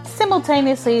yesterday,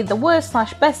 simultaneously the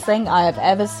worst/best thing I have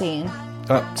ever seen.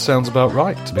 That sounds about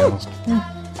right, to be honest.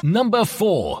 Number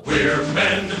 4. We're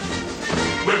men in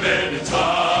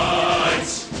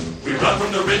tights. We run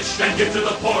from the rich and give to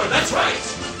the poor, that's right.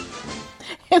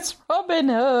 It's Robin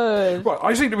Hood. Right,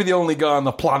 I seem to be the only guy on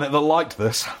the planet that liked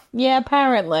this. Yeah,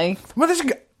 apparently. Well,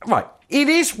 right, it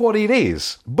is what it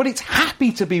is, but it's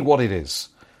happy to be what it is.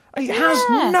 It has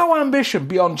no ambition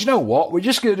beyond, do you know what, we're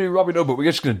just going to do Robin Hood, but we're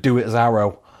just going to do it as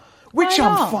Arrow. Which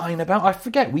I'm fine about. I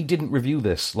forget, we didn't review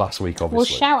this last week, obviously. Well,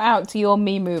 shout out to your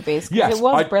Me Movies, because Yes, it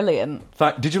was brilliant.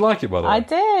 Did you like it, by the way? I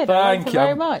did. I liked it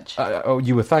very much.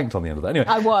 You were thanked on the end of that. Anyway,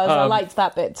 I was. I liked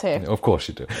that bit too. Of course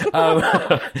you do.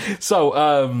 Yeah,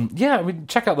 I mean,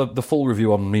 check out the full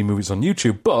review on Me Movies on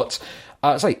YouTube. But,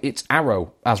 it's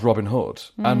Arrow as Robin Hood.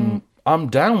 And I'm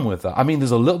down with that. I mean,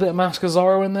 there's a little bit of Mask of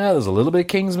Zorro in there. There's a little bit of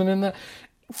Kingsman in there.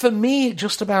 For me, it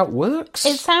just about works.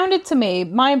 It sounded to me,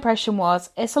 my impression was,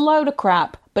 it's a load of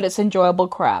crap, but it's enjoyable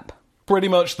crap. Pretty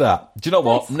much that. Do you know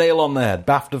what? Nail on the head.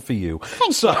 BAFTA for you.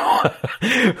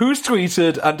 Who's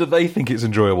tweeted and do they think it's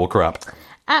enjoyable crap?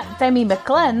 At Demi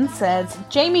McGlenn says,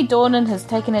 Jamie Dornan has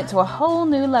taken it to a whole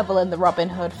new level in the Robin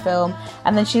Hood film,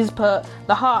 and then she's put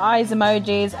the heart eyes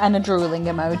emojis and a drooling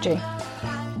emoji.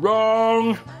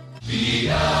 Wrong!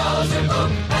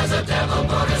 Beelzebub has a devil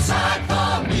put aside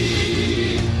for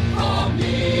me, for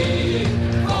me,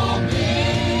 for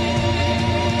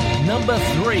me. Number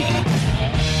 3.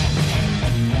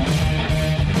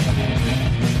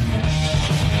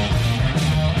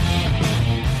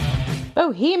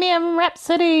 Bohemian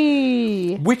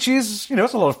Rhapsody! Which is,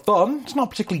 it's a lot of fun. It's not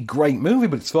a particularly great movie,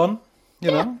 but it's fun.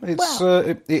 It's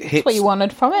it hits. That's what you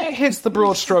wanted from it. It hits the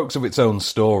broad strokes of its own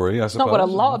story, I suppose. Not what a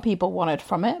lot of people wanted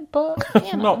from it, but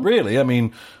Not really. I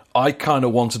mean, I kind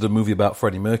of wanted a movie about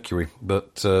Freddie Mercury,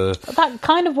 but that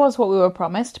kind of was what we were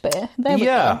promised. But there we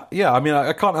go. Yeah. I mean,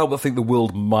 I can't help but think the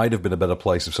world might have been a better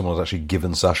place if someone had actually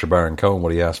given Sacha Baron Cohen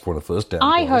what he asked for in the first down.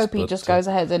 I hope he just goes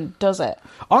ahead and does it.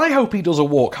 I hope he does a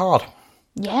Walk Hard.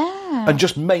 Yeah. And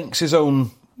just makes his own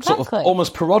sort of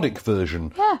almost parodic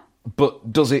version. Yeah.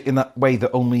 But does it in that way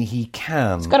that only he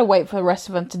can. He's got to wait for the rest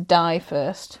of them to die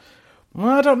first. Well,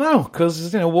 I don't know,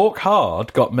 because, Walk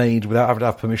Hard got made without having to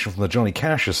have permission from the Johnny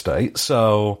Cash estate,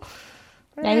 so...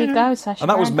 There you go, Sacha. And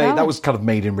that was kind of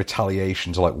made in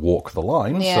retaliation to, Walk the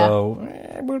Line, so...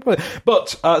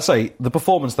 But, the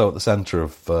performance, though, at the centre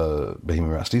of Bohemian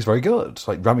Rhapsody is very good.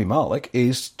 Rami Malek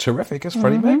is terrific as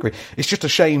Freddie Mercury. It's just a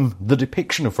shame the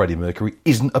depiction of Freddie Mercury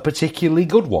isn't a particularly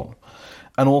good one.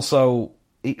 And also...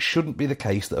 it shouldn't be the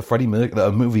case that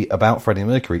a movie about Freddie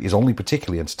Mercury is only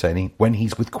particularly entertaining when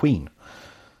he's with Queen.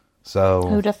 So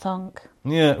Who'd have thunk?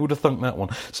 Yeah, who'd have thunk that one?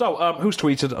 So, who's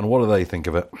tweeted and what do they think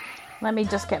of it? Let me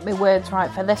just get my words right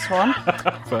for this one.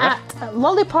 At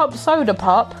Lollipop Soda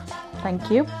Pop, thank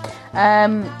you,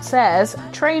 says,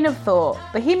 train of thought.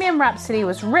 Bohemian Rhapsody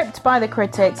was ripped by the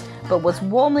critics, but was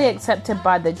warmly accepted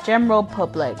by the general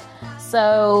public.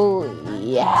 So,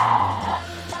 yeah.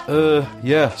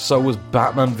 Yeah, so was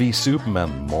Batman v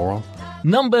Superman, moron.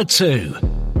 Number 2. You're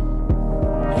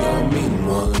a mean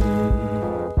one.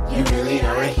 You really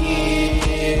are a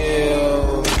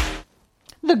heel.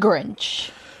 The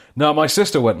Grinch. Now, my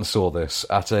sister went and saw this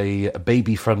at a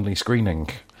baby-friendly screening.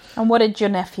 And what did your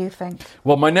nephew think?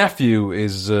 Well, my nephew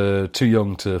is too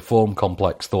young to form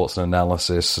complex thoughts and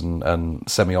analysis and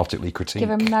semiotically critique. Give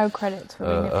him no credit for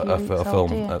a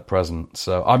film at present.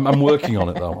 So I'm working on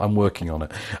it, though. I'm working on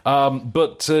it.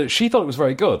 But she thought it was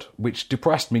very good, which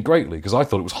depressed me greatly because I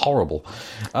thought it was horrible.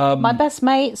 My best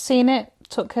mate seen it,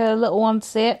 took her little one to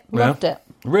see it, loved it.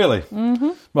 Really?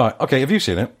 Mm-hmm. Right, okay, have you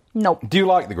seen it? Nope. Do you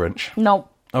like The Grinch? Nope.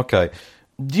 Okay.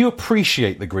 Do you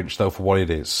appreciate The Grinch, though, for what it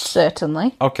is?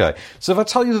 Certainly. Okay. So if I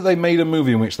tell you that they made a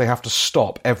movie in which they have to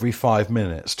stop every 5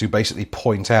 minutes to basically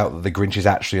point out that the Grinch is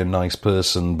actually a nice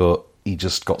person, but he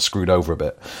just got screwed over a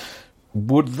bit,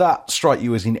 would that strike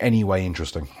you as in any way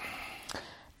interesting?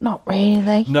 Not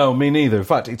really. No, me neither. In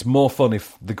fact, it's more fun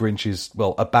if the Grinch is,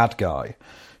 well, a bad guy.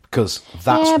 Because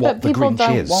that's what the Grinch is. But people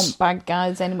don't want bad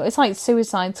guys anymore. It's like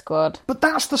Suicide Squad. But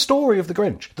that's the story of the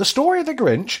Grinch. The story of the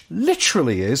Grinch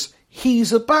literally is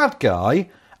he's a bad guy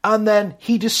and then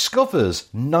he discovers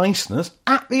niceness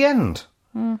at the end.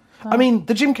 I mean,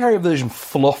 the Jim Carrey version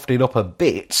fluffed it up a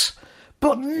bit,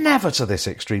 but never to this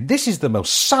extreme. This is the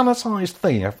most sanitised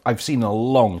thing I've seen in a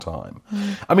long time.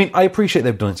 I mean, I appreciate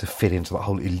they've done it to fit into that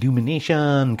whole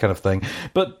illumination kind of thing,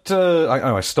 but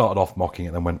I started off mocking it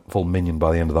and then went full minion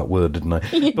by the end of that word, didn't I?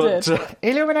 You did.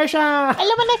 Illumination!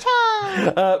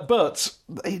 Illumination! But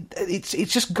it's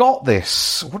just got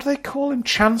this, what do they call him?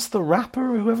 Chance the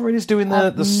Rapper or whoever it is doing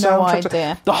the soundtrack. No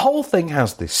idea. The whole thing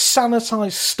has this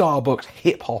sanitised Starbucks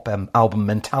hip-hop album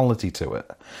mentality to it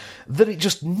that it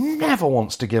just never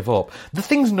wants to give up. The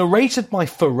thing's narrated by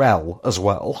Pharrell as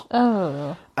well.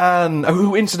 Oh. And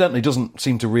who incidentally doesn't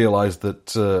seem to realise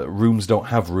that rooms don't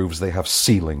have roofs, they have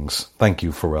ceilings. Thank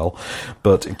you, Pharrell.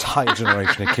 But entire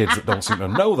generation of kids that don't seem to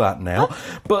know that now.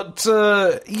 But,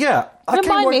 yeah.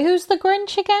 Remind me, who's the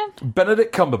Grinch again?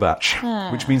 Benedict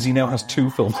Cumberbatch, which means he now has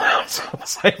 2 films out at the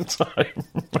same time.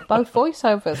 Both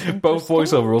voiceovers. Both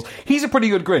voiceover roles. He's a pretty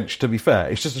good Grinch, to be fair.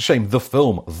 It's just a shame the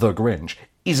film, The Grinch,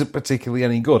 isn't particularly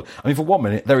any good. I mean, for one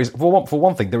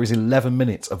thing, there is 11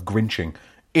 minutes of Grinching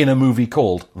in a movie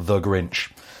called The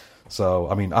Grinch. So,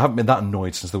 I mean, I haven't been that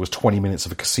annoyed since there was 20 minutes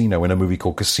of a casino in a movie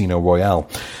called Casino Royale.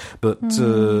 But,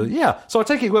 yeah. So I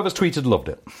take it whoever's tweeted loved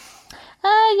it.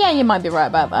 Yeah, you might be right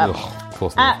about that. Ugh, of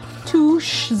course not. At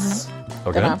Touches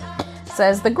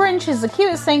says, The Grinch is the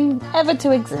cutest thing ever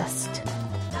to exist.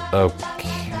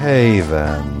 Okay,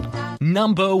 then.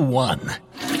 Number 1.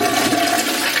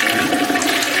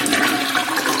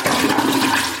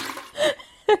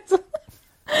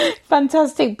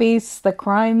 Fantastic Beasts, The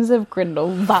Crimes of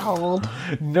Grindelwald.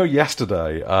 No,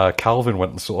 yesterday, Calvin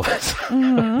went and saw this.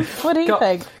 What do you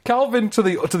think? Calvin, to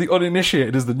the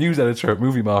uninitiated, is the news editor at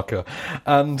Movie Marker,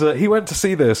 and he went to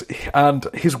see this, and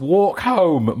his walk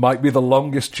home might be the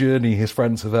longest journey his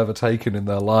friends have ever taken in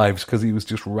their lives, because he was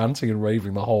just ranting and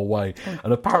raving the whole way,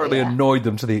 and apparently annoyed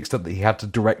them to the extent that he had to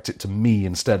direct it to me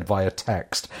instead via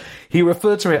text. He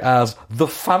referred to it as the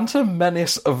Phantom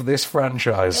Menace of this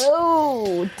franchise.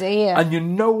 Oh, dear. And you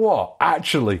know what?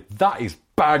 Actually, that is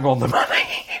bang on the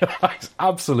money.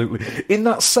 Absolutely. In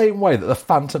that same way that the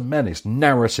Phantom Menace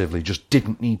narratively just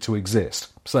didn't need to exist.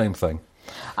 Same thing.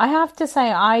 I have to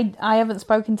say, I haven't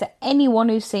spoken to anyone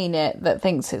who's seen it that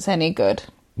thinks it's any good.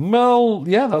 Well,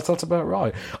 yeah, that's about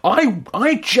right.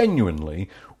 I genuinely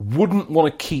wouldn't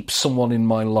want to keep someone in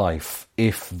my life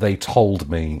if they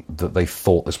told me that they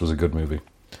thought this was a good movie.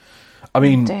 I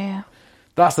mean,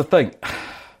 that's the thing.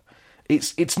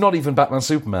 It's not even Batman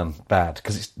Superman bad,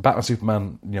 because Batman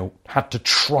Superman, had to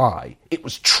try. It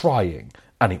was trying,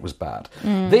 and it was bad.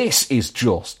 This is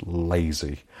just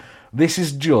lazy. This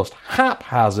is just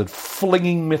haphazard,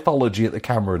 flinging mythology at the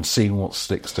camera and seeing what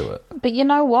sticks to it. But you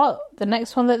know what? The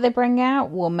next one that they bring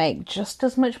out will make just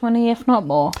as much money, if not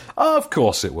more. Of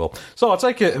course it will. So I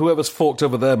take it whoever's forked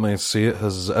over their money to see it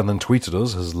and then tweeted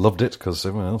us has loved it, because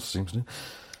everyone else seems to.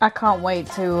 I can't wait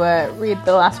to read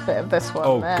the last bit of this one.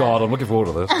 Oh, God, I'm looking forward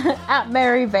to this. At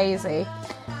Mary Vasey.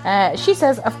 She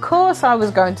says, of course I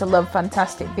was going to love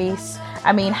Fantastic Beasts.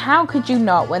 I mean, how could you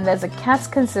not when there's a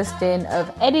cast consisting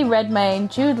of Eddie Redmayne,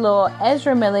 Jude Law,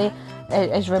 Ezra Miller,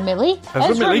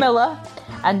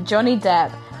 and Johnny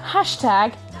Depp.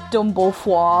 Hashtag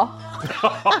Dumblefoire.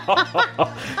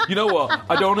 You know what?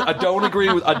 I don't agree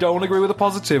with the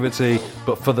positivity,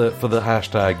 but for the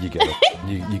hashtag, you get it.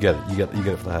 You get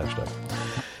it for the hashtag.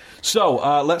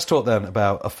 So let's talk then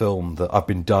about a film that I've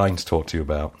been dying to talk to you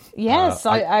about. Yes,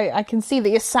 I can see that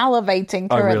you're salivating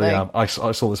currently. I really am. I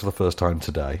saw this for the first time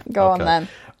today. Go on then.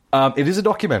 It is a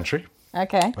documentary.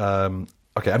 Okay.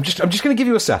 Okay, I'm just going to give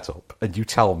you a setup, and you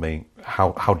tell me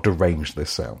how deranged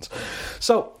this sounds.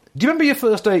 So, do you remember your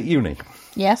first day at uni?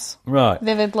 Yes. Right.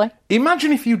 Vividly.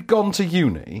 Imagine if you'd gone to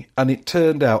uni, and it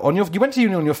turned out you went to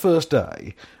uni on your first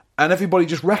day, and everybody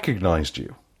just recognised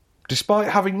you. Despite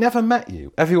having never met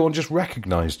you, everyone just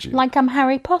recognised you. Like I'm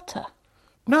Harry Potter?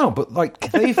 No, but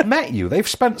they've met you. They've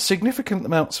spent significant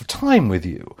amounts of time with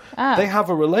you. Oh. They have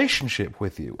a relationship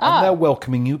with you, and they're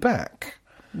welcoming you back.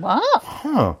 What?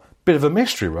 Huh. Bit of a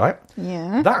mystery, right?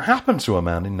 Yeah. That happened to a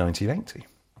man in 1980.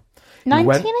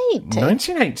 1980?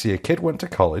 1980, a kid went to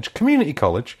college, community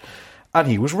college, and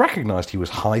he was recognised. He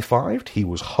was high-fived, he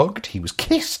was hugged, he was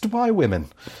kissed by women.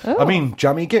 Ooh. I mean,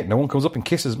 jammy git, no one comes up and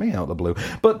kisses me out of the blue.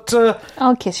 But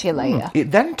I'll kiss you later.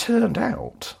 It then turned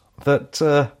out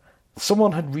that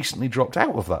someone had recently dropped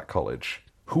out of that college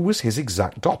who was his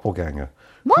exact doppelganger.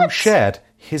 What? Who shared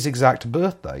his exact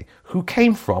birthday, who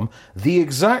came from the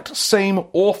exact same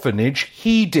orphanage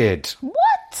he did.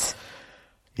 What?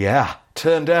 Yeah,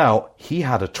 turned out he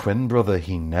had a twin brother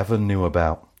he never knew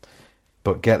about.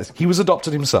 But get this, he was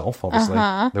adopted himself, obviously.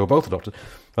 They were both adopted.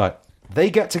 Right, they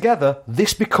get together,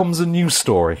 this becomes a news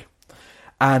story.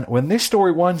 And when this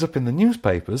story winds up in the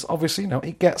newspapers, obviously,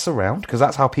 it gets around, because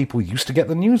that's how people used to get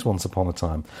the news once upon a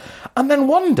time. And then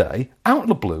one day, out of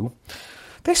the blue,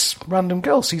 this random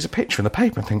girl sees a picture in the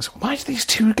paper and thinks, why do these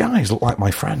two guys look like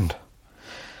my friend?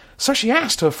 So she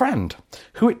asked her friend,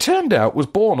 who it turned out was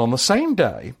born on the same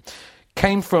day,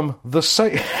 came from the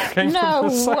same... No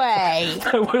way.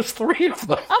 There was 3 of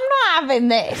them. I'm not having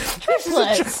this.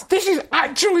 Triplets. This is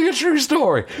actually a true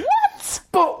story. What?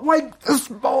 But wait, there's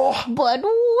more. But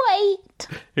wait.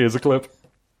 Here's a clip.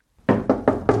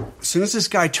 As soon as this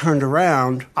guy turned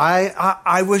around,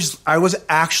 I was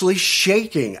actually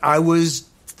shaking. The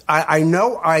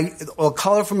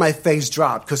color from my face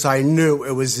dropped because I knew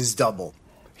it was his double.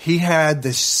 He had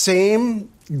the same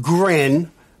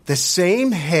grin, the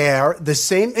same hair, the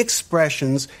same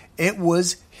expressions. It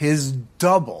was his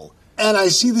double. And I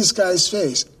see this guy's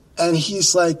face, and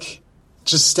he's like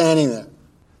just standing there.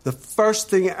 The first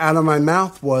thing out of my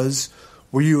mouth was,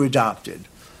 were you adopted?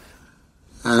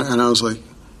 And I was like,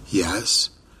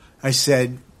 yes. I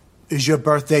said, is your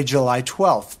birthday July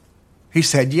 12th? He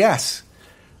said, yes.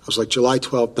 I was like, July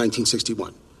 12th,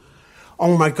 1961.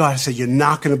 Oh, my God. I said, you're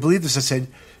not going to believe this. I said,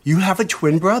 you have a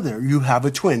twin brother. You have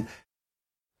a twin.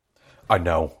 I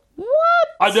know. What?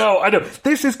 I know.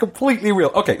 This is completely real.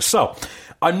 Okay, so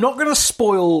I'm not going to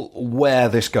spoil where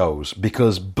this goes,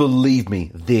 because believe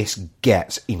me, this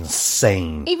gets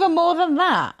insane. Even more than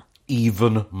that?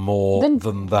 Even more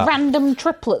than that. Random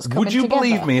triplets coming together. Would you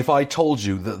believe me if I told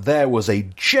you that there was a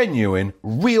genuine,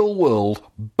 real-world,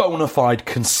 bona fide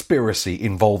conspiracy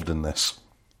involved in this?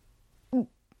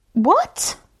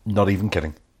 What? Not even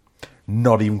kidding.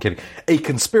 Not even kidding. A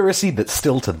conspiracy that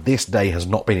still to this day has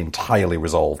not been entirely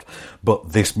resolved,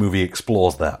 but this movie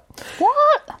explores that. What?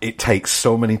 It takes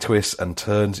so many twists and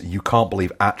turns. You can't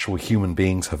believe actual human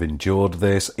beings have endured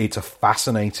this. It's a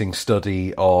fascinating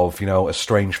study of,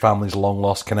 estranged families,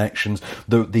 long-lost connections,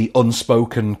 the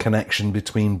unspoken connection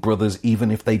between brothers,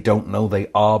 even if they don't know they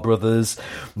are brothers,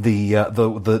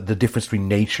 the difference between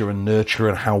nature and nurture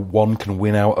and how one can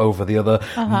win out over the other,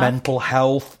 mental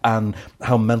health and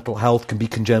how mental health can be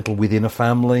congenital within a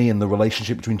family and the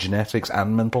relationship between genetics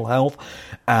and mental health.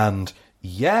 And,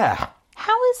 yeah...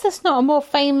 How is this not a more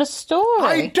famous story?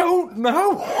 I don't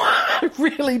know. I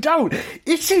really don't.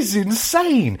 It is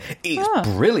insane. It's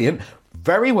brilliant.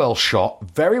 Very well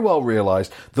shot. Very well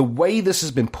realised. The way this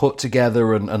has been put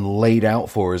together and laid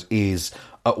out for us is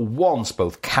at once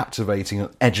both captivating and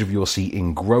edge of your seat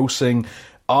engrossing.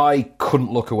 I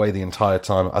couldn't look away the entire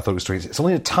time. I thought it was strange. It's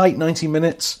only a tight 90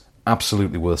 minutes.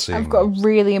 Absolutely worth seeing. I've got a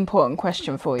really important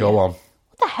question for you. Go on.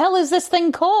 What the hell is this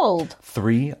thing called?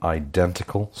 3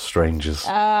 Identical Strangers.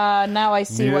 Now I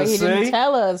see why you didn't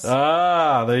tell us.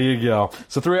 There you go.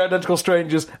 So 3 Identical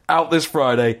Strangers out this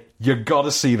Friday. You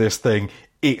gotta see this thing.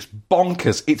 It's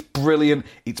bonkers. It's brilliant.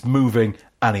 It's moving.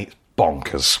 And it's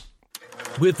bonkers.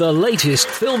 With the latest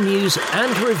film news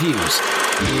and reviews.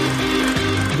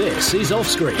 This is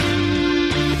Offscreen,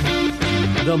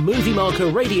 the Movie Marker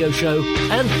radio show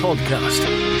and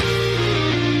podcast.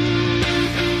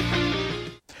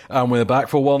 And we're back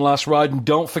for one last ride. And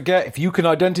don't forget, if you can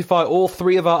identify all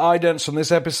three of our idents from this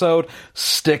episode,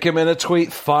 stick them in a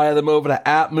tweet, fire them over to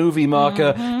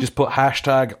 @MovieMarker. Just put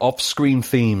hashtag Offscreen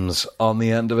Themes on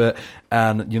the end of it.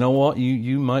 And you know what?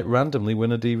 You might randomly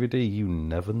win a DVD. You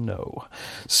never know.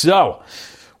 So,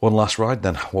 one last ride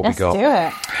then. What we got?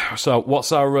 Let's do it. So,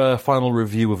 what's our final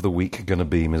review of the week going to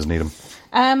be, Ms. Needham?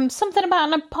 Something about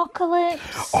an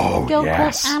apocalypse. Oh, Girl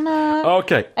yes. called Anna.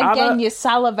 Okay, Again, Anna. you're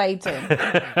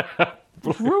salivating.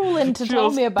 Drooling to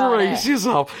tell me about brace it.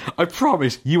 yourself. I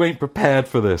promise you ain't prepared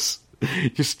for this.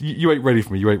 You ain't ready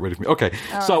for me. Okay,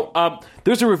 so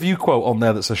there's a review quote on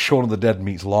there that says Shaun of the Dead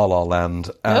meets La La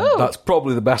Land, and that's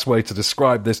probably the best way to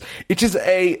describe this. It is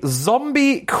a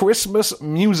zombie Christmas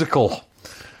musical.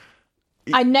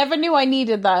 I never knew I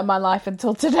needed that in my life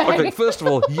until today. Okay, first of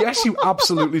all, yes, you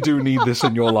absolutely do need this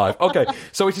in your life. Okay,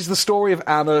 so it is the story of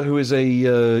Anna, who is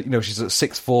she's a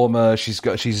sixth former. She's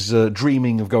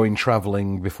dreaming of going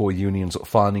travelling before uni and sort of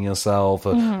finding herself.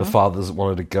 Her father doesn't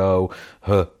want her to go.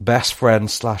 Her best friend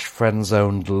 /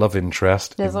 friend-zoned love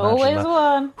interest. There's always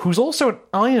one. Who's also an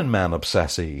Iron Man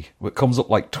obsessee. It comes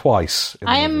up like twice.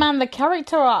 Iron Man the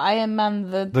character or Iron Man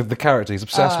the character? He's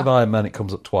obsessed with Iron Man. It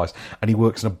comes up twice. And he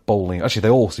works in a bowling... Actually, they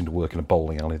all seem to work in a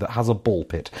bowling alley that has a ball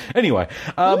pit. Anyway,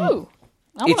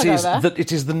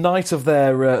 it is the night of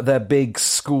their big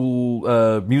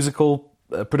school musical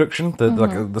production,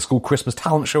 the school Christmas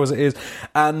talent show as it is,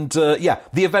 and the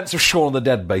events of Shaun of the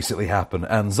Dead basically happen,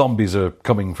 and zombies are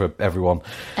coming for everyone.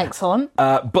 Excellent.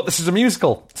 But this is a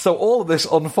musical, so all of this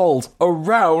unfolds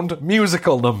around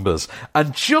musical numbers.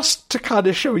 And just to kind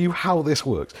of show you how this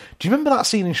works, do you remember that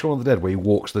scene in Shaun of the Dead where he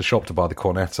walks to the shop to buy the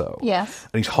cornetto? Yes.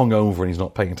 And he's hungover and he's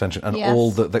not paying attention, and Yes.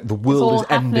 all the world all is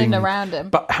ending around him.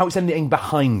 But how it's ending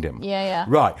behind him. Yeah.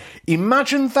 Right.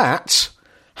 Imagine that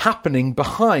happening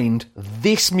behind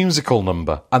this musical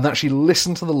number, and actually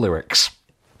listen to the lyrics.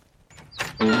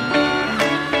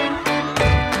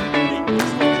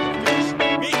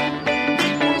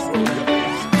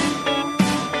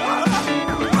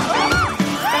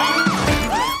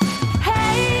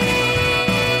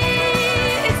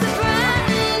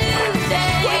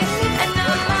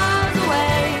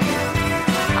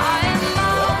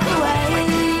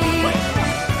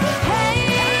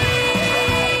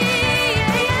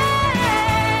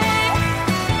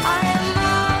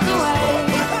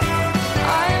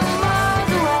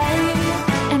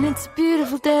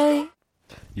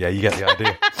 Yeah, you get the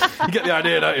idea. You get the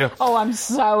idea, don't you? Oh, I'm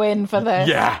so in for this.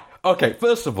 Yeah. Okay,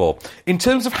 first of all, in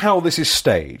terms of how this is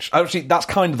staged, actually, that's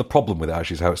kind of the problem with it,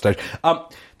 actually, is how it's staged.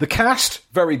 The cast,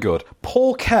 very good.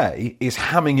 Paul Kaye is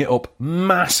hamming it up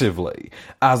massively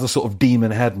as the sort of demon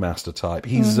headmaster type.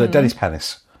 He's Dennis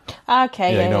Pennis.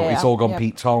 Okay, It's all gone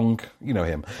Pete Tong. You know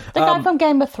him. The guy from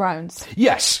Game of Thrones.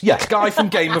 Yes, guy from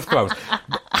Game of Thrones.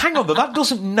 Hang on, though, that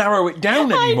doesn't narrow it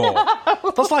down anymore.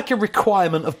 That's like a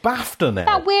requirement of BAFTA now.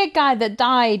 That weird guy that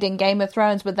died in Game of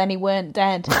Thrones, but then he weren't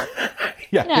dead.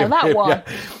 that one.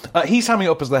 Yeah. He's hamming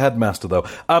up as the headmaster, though.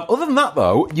 Other than that,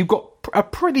 though, you've got a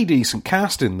pretty decent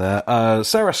cast in there.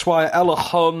 Sarah Swire, Ella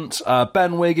Hunt,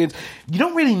 Ben Wiggins. You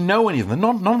don't really know any of them.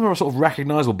 None of them are sort of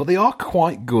recognisable, but they are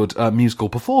quite good musical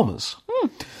performers.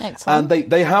 Excellent. And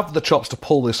they have the chops to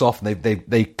pull this off, and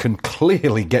they can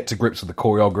clearly get to grips with the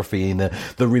choreography and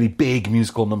the really big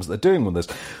musical numbers they're doing with this.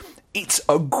 It's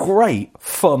a great,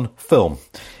 fun film.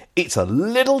 It's a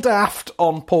little daft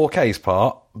on Paul Kaye's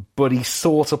part, but he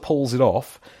sort of pulls it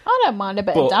off. I don't mind a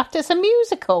bit of daft. It's a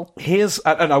musical.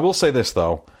 And I will say this,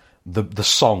 though. The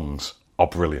songs are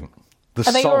brilliant.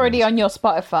 Are they already on your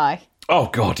Spotify? Oh,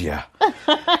 God, yeah.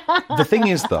 The thing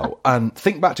is, though, and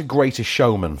think back to Greatest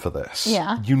Showman for this.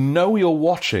 Yeah. You know you're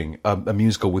watching a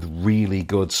musical with really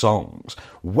good songs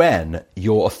when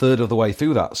you're a third of the way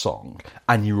through that song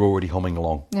and you're already humming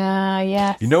along.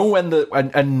 Yes. You know when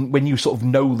when you sort of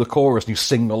know the chorus and you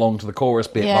sing along to the chorus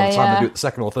bit by the time they do it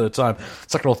the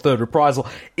second or third reprisal.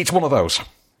 It's one of those.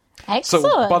 Excellent.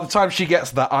 So by the time she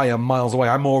gets that I am miles away,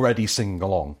 I'm already singing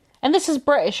along. And this is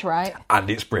British, right? And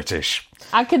it's British.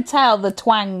 I could tell the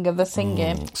twang of the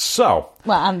singing.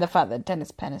 And the fact that Dennis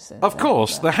Pennis is. Of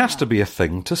course, there has to be a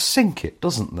thing to sync it,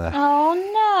 doesn't there? Oh,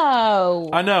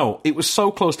 no. I know. It was so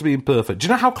close to being perfect. Do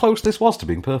you know how close this was to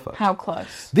being perfect? How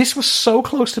close? This was so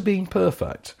close to being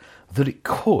perfect that it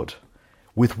could,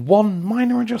 with one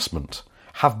minor adjustment,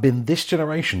 have been this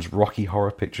generation's Rocky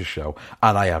Horror Picture Show.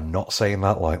 And I am not saying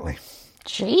that lightly.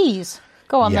 Jeez.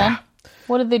 Go on, then.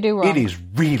 What did they do wrong? It is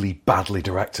really badly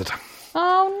directed.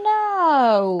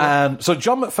 Oh, no. And so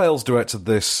John McPhail's directed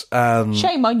this, and...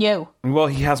 Shame on you. Well,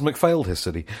 he has McPhailed his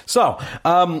city. So,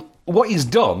 what he's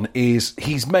done is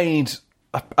he's made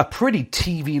a pretty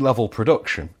TV-level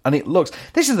production, and it looks...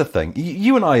 This is the thing.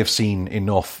 You and I have seen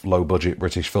enough low-budget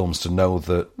British films to know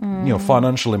that,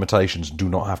 financial limitations do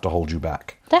not have to hold you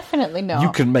back. Definitely not.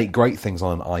 You can make great things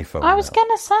on an iPhone. I was going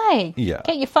to say, Yeah.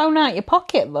 Get your phone out your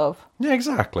pocket, love. Yeah,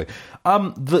 exactly.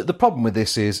 The problem with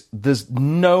this is there's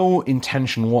no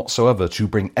intention whatsoever to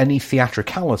bring any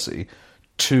theatricality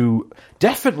to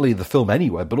definitely the film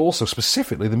anyway, but also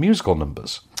specifically the musical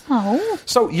numbers. Oh.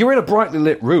 So you're in a brightly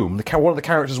lit room. One of the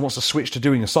characters wants to switch to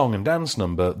doing a song and dance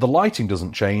number. The lighting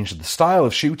doesn't change. The style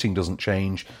of shooting doesn't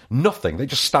change. Nothing. They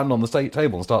just stand on the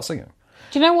table and start singing.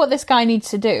 Do you know what this guy needs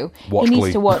to do? Watch he needs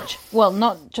Glee. to watch, well,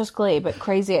 not just Glee, but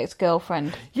Crazy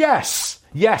Ex-Girlfriend. Yes.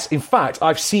 In fact,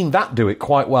 I've seen that do it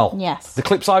quite well. Yes. The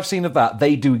clips I've seen of that,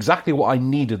 they do exactly what I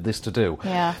needed this to do.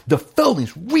 Yeah. The film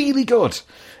is really good.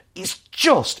 It's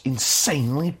just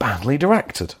insanely badly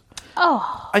directed.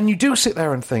 Oh. And you do sit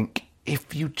there and think,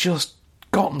 if you just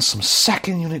gotten some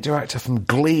second unit director from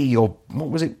Glee, or what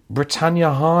was it, Britannia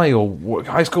High, or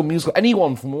High School Musical,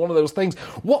 anyone from one of those things,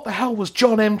 what the hell was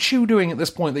John M. Chu doing at this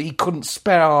point that he couldn't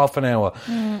spare half an hour?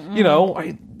 Mm-mm. You know,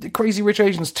 Crazy Rich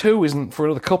Asians 2 isn't for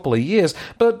another couple of years,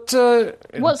 but...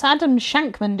 What's Adam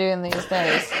Shankman doing these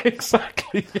days?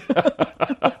 Exactly.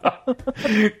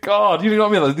 God, you know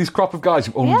what I mean? These crop of guys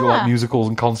who only do like musicals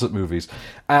and concert movies.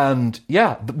 And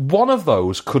yeah, one of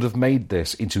those could have made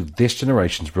this into this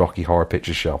generation's Rocky Horror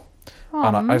Picture Show. Oh,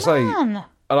 and I say, man.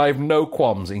 and I have no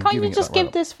qualms in Can't giving you it just that give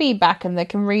right this feedback and they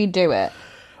can redo it?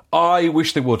 I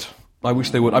wish they would. I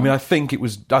mean, I think it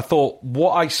was... I thought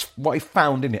what I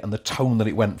found in it and the tone that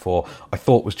it went for, I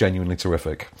thought was genuinely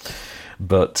terrific.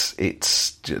 But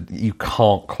you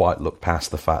can't quite look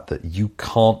past the fact that you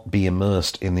can't be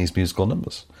immersed in these musical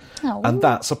numbers. Oh. And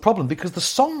that's a problem, because the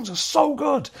songs are so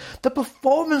good. The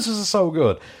performances are so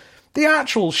good. The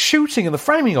actual shooting and the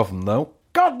framing of them, though,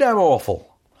 goddamn awful.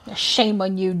 Shame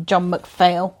on you, John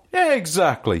McPhail. Yeah,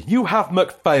 exactly. You have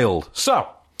McPhailed. So,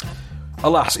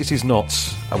 alas, it is not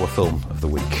our film of the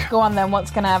week. Go on then, what's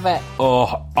going to have it?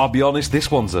 Oh, I'll be honest, this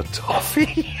one's a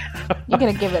toughie. You're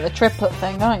going to give it the triplet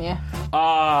thing, aren't you?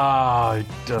 I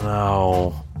don't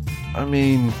know. I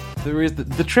mean, there is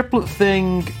the triplet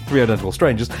thing, Three Identical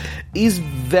Strangers, is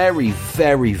very,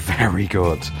 very, very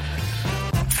good.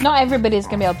 Not everybody's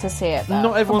going to be able to see it, though.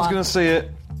 Not everyone's going to see it.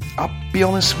 I'll be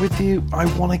honest with you, I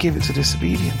want to give it to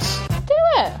Disobedience. Do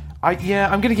it.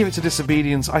 I'm going to give it to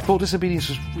Disobedience. I thought Disobedience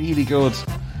was really good.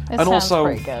 It and sounds also,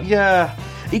 pretty good. Yeah,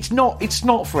 it's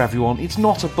not for everyone. It's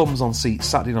not a bums on seats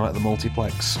Saturday night at the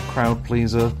multiplex crowd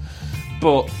pleaser,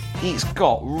 but it's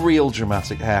got real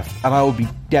dramatic heft, and I would be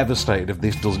devastated if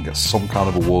this doesn't get some kind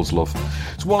of awards love.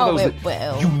 It's one of those that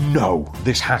will. you know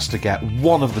this has to get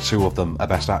one of the two of them a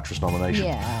Best Actress nomination.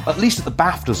 Yeah. At least at the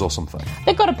BAFTAs or something.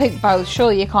 They've got to pick both.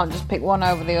 Surely you can't just pick one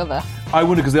over the other. I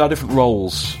wonder, because they are different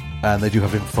roles, and they do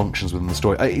have different functions within the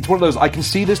story. It's one of those, I can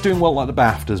see this doing well like the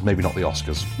BAFTAs, maybe not the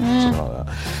Oscars, something like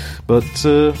that.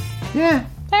 But, yeah.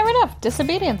 Fair enough.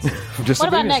 Disobedience. What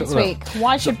about next week?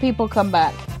 Why should people come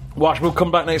back? Watch, we'll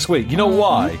come back next week. You know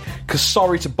why? Because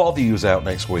Sorry to Bother You's out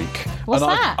next week. What's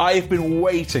that? I've been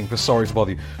waiting for Sorry to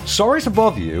Bother You. Sorry to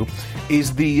Bother You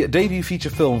is the debut feature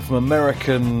film from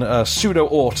American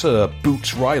pseudo-auteur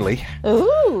Boots Riley.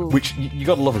 Ooh. Which, you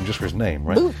got to love him just for his name,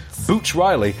 right? Boots. Boots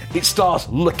Riley. It stars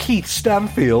Lakeith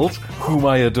Stanfield, whom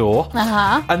I adore.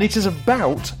 Uh-huh. And it is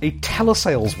about a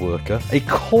telesales worker, a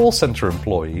call centre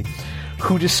employee,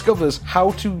 who discovers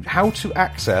how to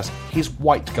access his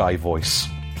white guy voice.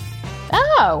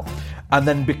 Oh. And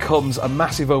then becomes a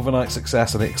massive overnight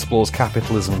success, and it explores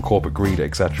capitalism and corporate greed,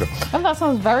 etc. Oh, that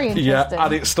sounds very interesting. Yeah,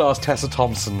 and it stars Tessa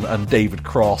Thompson and David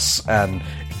Cross, and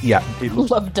yeah, it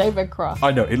looks... Love David Cross.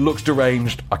 I know, it looks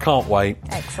deranged. I can't wait.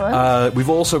 Excellent. We've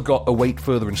also got Await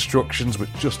Further Instructions,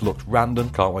 which just looked random.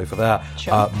 Can't wait for that.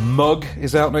 Sure. Mug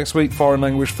is out next week, foreign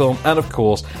language film. And of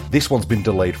course, this one's been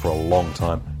delayed for a long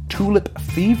time. Tulip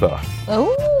Fever.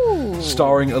 Ooh.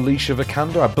 Starring Alicia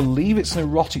Vikander. I believe it's an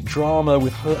erotic drama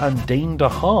with her and Dane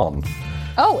DeHaan.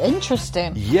 Oh,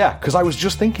 interesting. Yeah, because I was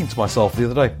just thinking to myself the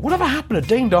other day, whatever happened to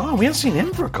Dane DeHaan? We haven't seen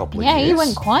him for a couple of years. Yeah, he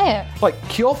went quiet. Like,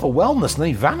 Cure for Wellness, and then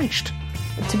he vanished.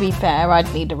 To be fair,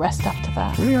 I'd need a rest after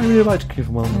that. Really, I really liked Cure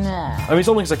for Wellness. Nah. I mean, it's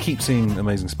only because I keep seeing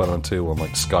Amazing Spider-Man 2 on,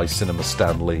 like, Sky Cinema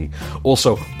Stan Lee.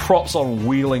 Also, props on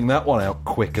wheeling that one out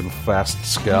quick and fast,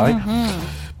 Sky.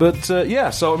 Mm-hmm. But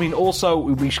so I mean, also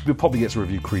we'll probably get to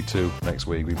review Creed 2 next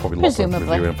week. We probably lots of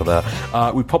reviewing for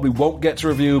that. We probably won't get to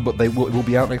review, but it will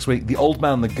be out next week. The Old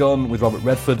Man and the Gun with Robert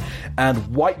Redford and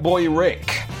White Boy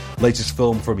Rick, latest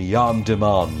film from Yann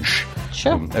Demange.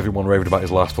 Sure. Everyone raved about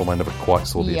his last film. I never quite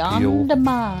saw the appeal.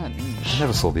 I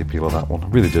never saw the appeal of that one. I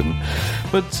really didn't.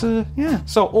 But,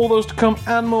 so all those to come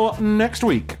and more next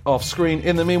week off screen.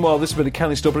 In the meanwhile, this has been a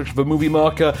Canny Store production for Movie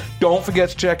Marker. Don't forget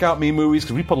to check out Me Movies,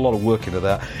 because we put a lot of work into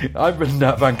that. I've been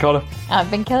Nat Van Connor.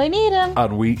 I've been Kelly Needham.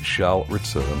 And we shall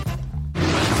return.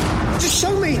 Just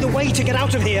show me the way to get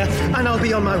out of here, and I'll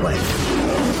be on my way.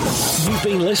 You've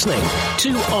been listening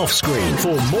to Offscreen.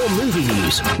 For more movie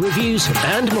news, reviews,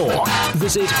 and more,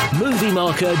 visit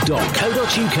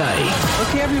moviemarker.co.uk.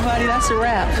 Okay, everybody, that's a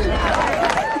wrap.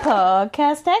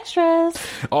 Podcast extras.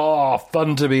 Oh,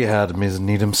 fun to be had, Ms.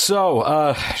 Needham.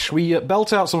 So, should we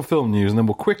belt out some film news, and then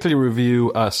we'll quickly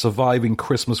review Surviving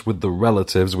Christmas with the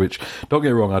Relatives, which, don't get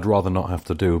me wrong, I'd rather not have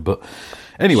to do, but...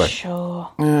 Anyway. Sure.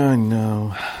 I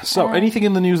know. So, anything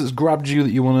in the news that's grabbed you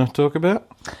that you want to talk about?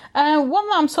 One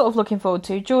that I'm sort of looking forward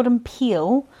to, Jordan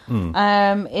Peele,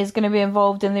 is going to be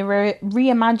involved in the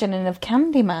reimagining of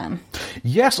Candyman.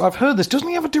 Yes, I've heard this. Doesn't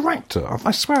he have a director? I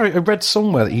swear I read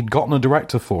somewhere that he'd gotten a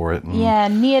director for it. Yeah,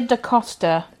 Nia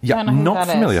DaCosta. Yeah, Don't know who not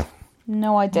that familiar. Is.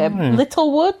 No idea.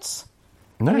 Little Woods?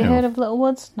 No. Have you heard of Little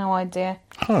Woods? No idea.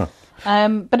 Huh.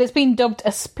 But it's been dubbed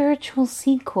a spiritual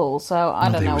sequel, so I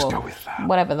don't know. They always go with that.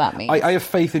 Whatever that means. I have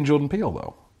faith in Jordan Peele,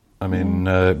 though. I mean,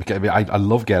 I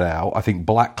love Get Out. I think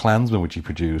Black Klansman, which he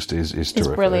produced, is terrific. It's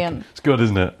brilliant. It's good,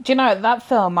 isn't it? Do you know, that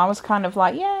film, I was kind of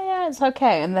like, yeah, it's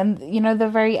okay. And then, you know, the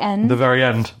very end.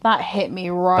 That hit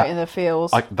me right in the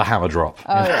feels. Like the hammer drop.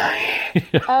 Oh, yeah.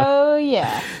 Oh,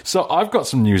 yeah. So I've got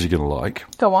some news you're going to like.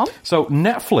 Go on. So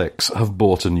Netflix have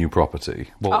bought a new property.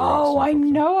 I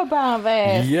know about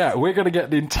this. Yeah, we're going to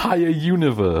get the entire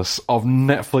universe of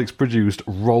Netflix-produced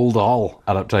Roald Dahl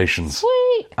adaptations.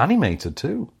 Sweet. Animated,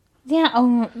 too. Yeah,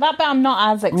 that bit I'm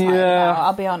not as excited about,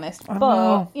 I'll be honest.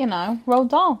 But, you know, Roald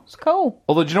Dahl, it's cool.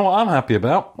 Although, do you know what I'm happy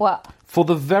about? What? For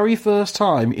the very first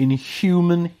time in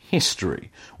human history,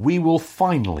 we will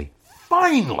finally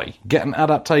get an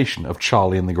adaptation of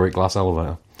Charlie and the Great Glass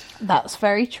Elevator. That's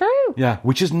very true. Yeah,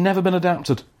 which has never been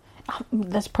adapted.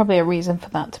 There's probably a reason for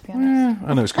that, to be honest.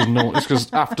 I know, it's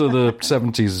because after the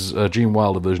 70s Gene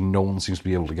Wilder version, no one seems to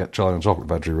be able to get Charlie and the Chocolate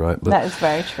Factory right. But, that is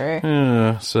very true.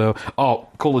 Yeah,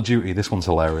 Call of Duty, this one's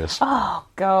hilarious. Oh,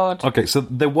 God. Okay, so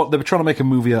they were trying to make a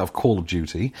movie out of Call of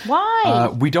Duty.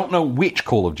 Why? We don't know which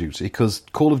Call of Duty, because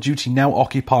Call of Duty now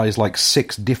occupies like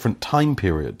 6 different time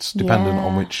periods, depending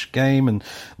on which game, and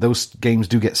those games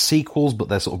do get sequels, but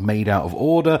they're sort of made out of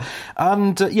order.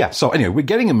 And, so anyway, we're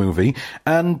getting a movie,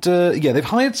 and, they've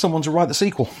hired someone to write the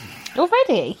sequel.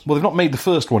 Already? Well, they've not made the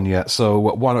first one yet, so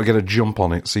why not get a jump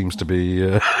on it, seems to be...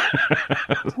 What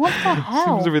the hell?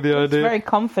 Seems to be the idea. It's very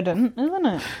confident, isn't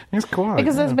it? It's quite.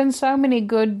 Because there's been so many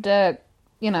good,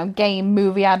 game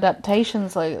movie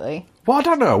adaptations lately. Well, I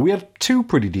don't know. We had 2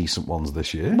 pretty decent ones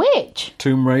this year. Which?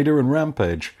 Tomb Raider and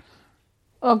Rampage.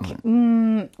 Okay,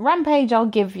 Rampage I'll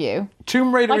give you.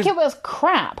 Tomb Raider it was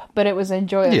crap, but it was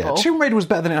enjoyable. Yeah, Tomb Raider was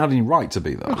better than it had any right to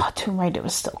be, though. Oh, Tomb Raider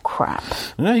was still crap.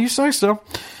 Yeah, you say so.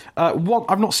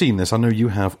 I've not seen this. I know you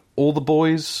have. All the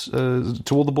Boys, To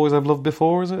All the Boys I've Loved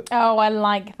Before, is it? Oh, I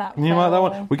like that film. You like that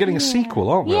one? We're getting a sequel,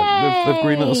 aren't we? They've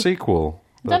greenlit a sequel.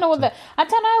 I don't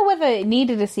know whether it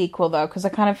needed a sequel, though, because I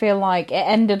kind of feel like it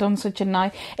ended on such a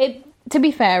nice... To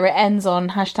be fair, it ends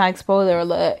on #spoiler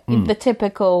alert, the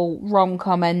typical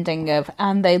rom-com ending of,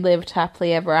 and they lived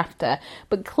happily ever after.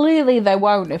 But clearly they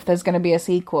won't if there's going to be a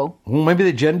sequel. Well, maybe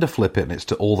they gender flip it and it's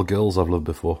To All the Girls I've Loved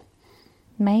Before.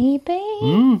 Maybe.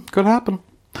 Could happen.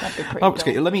 That'd be pretty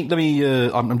okay, let me.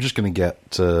 I'm just going to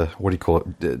get what do you call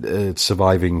it?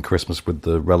 Surviving Christmas with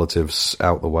the Relatives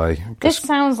out the way. This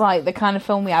sounds like the kind of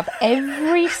film we have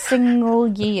every single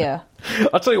year.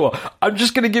 I'll tell you what. I'm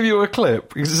just going to give you a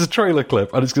clip because it's a trailer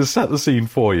clip, and it's going to set the scene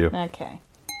for you. Okay.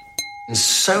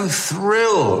 So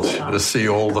thrilled to see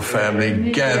all the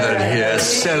family gathered here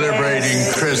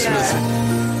celebrating Christmas.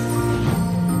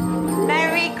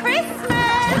 Merry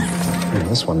Christmas!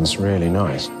 This one's really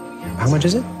nice. How much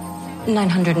is it?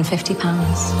 £950.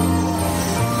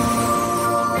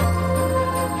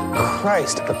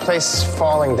 Christ, the place is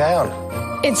falling down.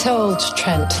 It's old,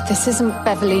 Trent. This isn't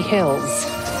Beverly Hills.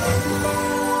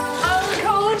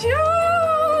 Uncle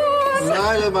George!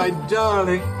 Lila, my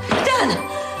darling. Done!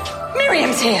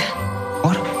 Miriam's here.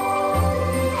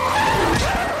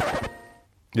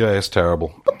 Yeah, it's terrible.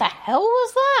 What the hell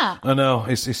was that? I know,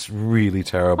 it's really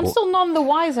terrible. I'm still none the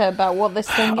wiser about what this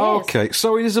thing is. Okay,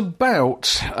 so it is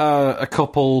about a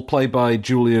couple played by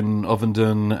Julian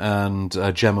Ovenden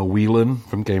and Gemma Whelan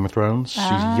from Game of Thrones. She's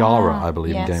Yara, I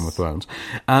believe, in Game of Thrones.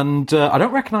 And I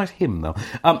don't recognise him, though.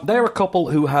 They're a couple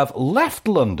who have left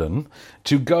London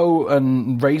to go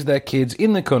and raise their kids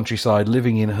in the countryside,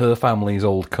 living in her family's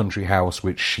old country house,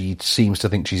 which she seems to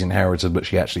think she's inherited, but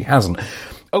she actually hasn't.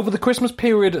 Over the Christmas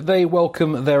period, they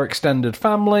welcome their extended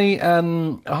family,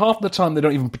 and half the time they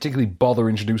don't even particularly bother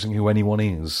introducing who anyone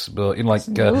is. But in like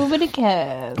nobody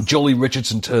cares. Jolie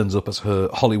Richardson turns up as her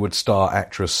Hollywood star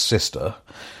actress sister,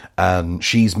 and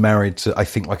she's married to, I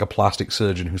think, like a plastic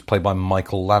surgeon who's played by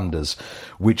Michael Landers,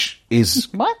 which is...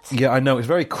 What? Yeah, I know, it's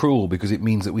very cruel because it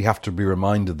means that we have to be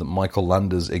reminded that Michael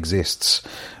Landers exists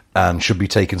and should be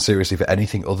taken seriously for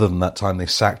anything other than that time they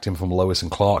sacked him from Lois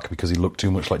and Clark because he looked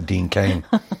too much like Dean Cain.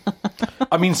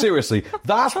 I mean, seriously,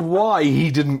 that's why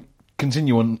he didn't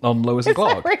continue on Lois and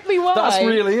Clark. Is that really why? That's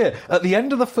really it. At the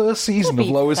end of the first season of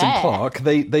Lois and Clark,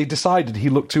 they decided he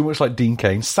looked too much like Dean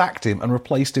Cain, sacked him, and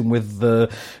replaced him with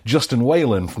Justin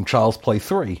Whalen from Child's Play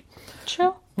 3.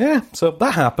 Sure. Yeah, so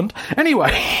that happened.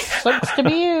 Anyway. Sucks to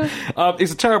be you.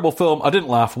 It's a terrible film. I didn't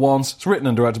laugh once. It's written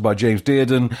and directed by James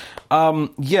Dearden.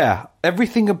 Yeah,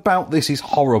 everything about this is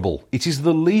horrible. It is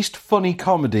the least funny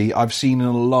comedy I've seen in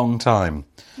a long time.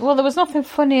 Well, there was nothing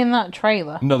funny in that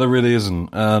trailer. No, there really isn't.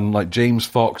 And like James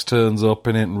Fox turns up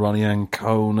in it, and Ronnie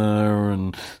Ancona,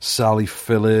 and Sally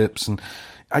Phillips, and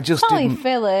I just Sally didn't.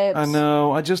 Phillips. I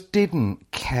know. I just didn't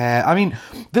care. I mean,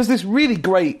 there's this really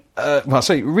great,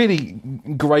 really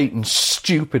great and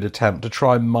stupid attempt to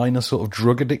try and mine a sort of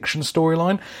drug addiction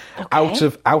storyline out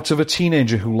of a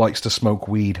teenager who likes to smoke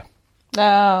weed.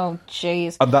 Oh,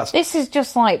 jeez. And this is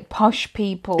just like posh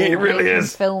people. It really making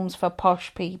is. films for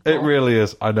posh people. It really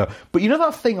is, I know. But you know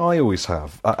that thing I always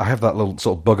have? I have that little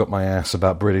sort of bug up my ass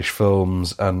about British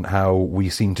films and how we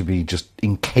seem to be just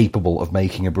incapable of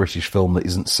making a British film that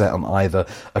isn't set on either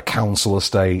a council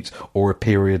estate or a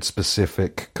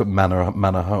period-specific manor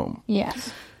home.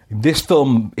 Yes. This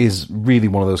film is really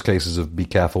one of those cases of be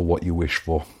careful what you wish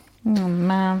for. Oh,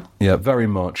 man. Yeah, very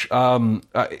much.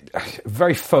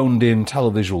 Very phoned-in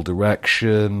televisual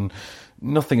direction.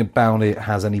 Nothing about it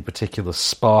has any particular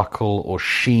sparkle or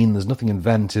sheen. There's nothing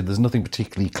invented. There's nothing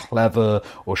particularly clever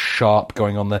or sharp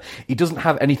going on there. It doesn't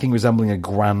have anything resembling a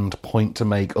grand point to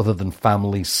make other than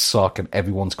families suck and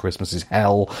everyone's Christmas is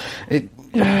hell. You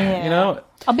know...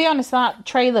 I'll be honest, that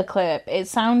trailer clip, it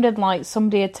sounded like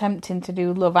somebody attempting to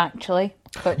do Love Actually.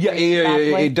 But Yeah,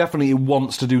 it definitely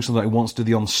wants to do something. It wants to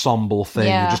do the ensemble thing.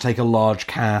 Yeah. Just take a large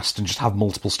cast and just have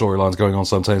multiple storylines going on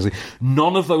simultaneously.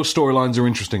 None of those storylines are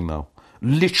interesting, though.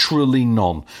 Literally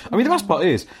none. I mean, the best part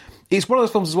is, it's one of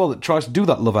those films as well that tries to do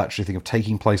that Love Actually thing of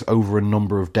taking place over a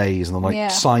number of days and then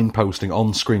signposting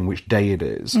on screen which day it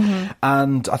is. Mm-hmm.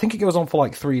 And I think it goes on for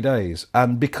like 3 days.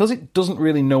 And because it doesn't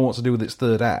really know what to do with its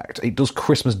third act, it does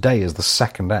Christmas Day as the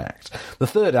second act. The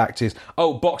third act is,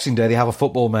 Boxing Day, they have a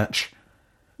football match.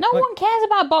 No one cares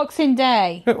about Boxing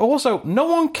Day. Also, no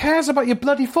one cares about your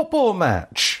bloody football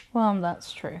match. Well,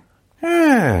 that's true.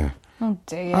 Yeah. Oh,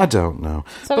 dear. I don't know.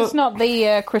 So it's not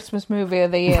the Christmas movie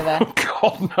of the year, then?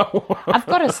 God, no. I've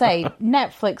got to say,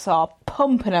 Netflix are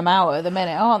pumping them out at the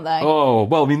minute, aren't they? Oh,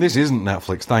 well, I mean, this isn't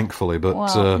Netflix, thankfully, but...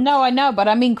 Well, no, I know, but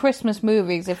I mean Christmas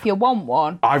movies, if you want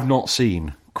one. I've not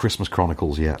seen Christmas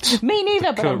Chronicles yet. Me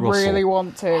neither, but I really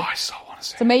want to. Oh, I so want to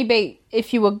see So maybe,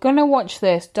 if you were going to watch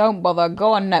this, don't bother.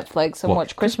 Go on Netflix and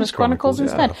watch Christmas Chronicles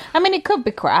instead. Yeah. I mean, it could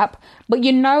be crap, but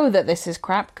you know that this is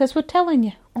crap because we're telling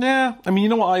you. Yeah, I mean, you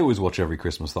know what I always watch every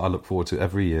Christmas that I look forward to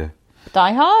every year?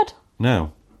 Die Hard?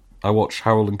 No. I watch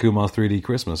Harold and Kumar's 3D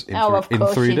Christmas in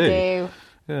 3D. You do.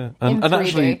 Yeah, and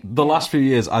actually, the last few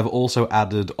years, I've also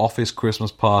added Office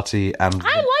Christmas Party and...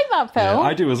 I like that film. Yeah,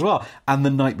 I do as well. And The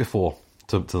Night Before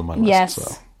to my list. Yes.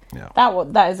 So, yeah.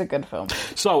 That is a good film.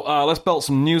 So, let's belt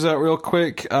some news out real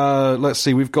quick. Let's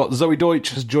see, we've got Zoe Deutsch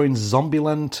has joined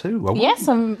Zombieland 2. Yes,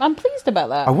 I'm pleased about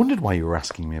that. I wondered why you were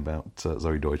asking me about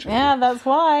Zoe Deutsch. Yeah, that's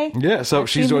why. Yeah, so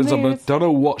she's joined Zombieland. Don't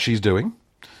know what she's doing.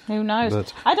 Who knows?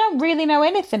 But... I don't really know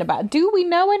anything about it. Do we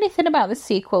know anything about the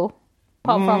sequel?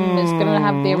 Apart from it's going to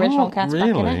have the original cast back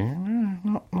in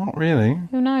it? Not really.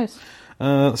 Who knows?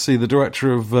 Let's see, the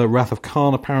director of Wrath of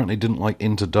Khan apparently didn't like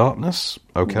Into Darkness.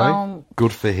 Okay, well,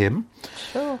 good for him.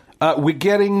 Sure. We're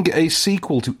getting a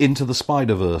sequel to Into the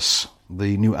Spider-Verse,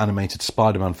 the new animated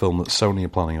Spider-Man film that Sony are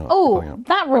planning on. Oh,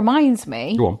 that reminds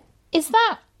me. Go on. Is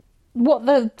that what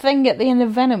the thing at the end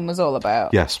of Venom was all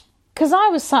about? Yes. Because I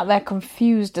was sat there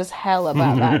confused as hell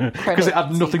about that. Because it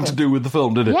had nothing to do with the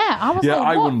film, did it? Yeah, I was like,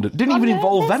 I what wondered. Didn't even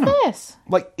involve Venom. This?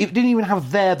 Like, it didn't even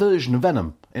have their version of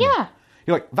Venom in it.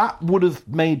 You're like, that would have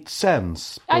made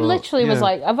sense. I literally was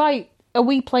like, are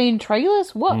we playing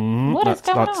trailers? What is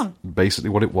going on? Basically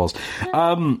what it was.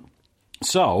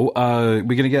 So, we're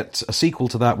going to get a sequel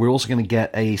to that. We're also going to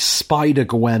get a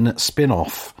Spider-Gwen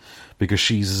spin-off, because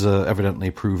she's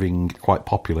evidently proving quite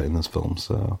popular in this film,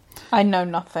 so... I know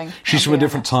nothing. She's from a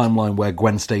different timeline where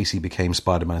Gwen Stacy became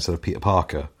Spider-Man instead of Peter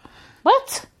Parker.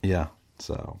 What? Yeah,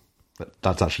 so...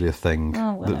 That's actually a thing.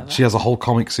 Oh, she has a whole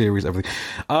comic series, everything.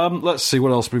 Let's see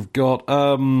what else we've got.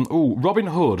 Robin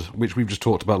Hood, which we've just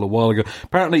talked about a little while ago.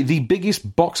 Apparently, the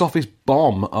biggest blockbuster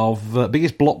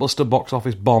box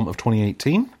office bomb of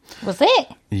 2018. Was it?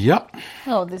 Yep.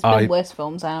 Oh, there's been worse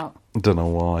films out. Don't know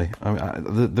why. I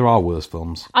mean, there are worse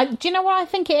films. Do you know what I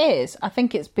think it is? I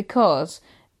think it's because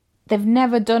they've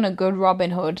never done a good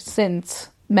Robin Hood since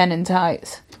Men in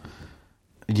Tights.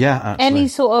 Yeah, actually. Any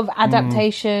sort of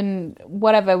adaptation,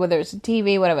 whatever, whether it's a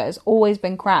TV, whatever, it's always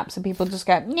been crap. So people just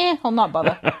go, yeah, I'll not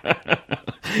bother.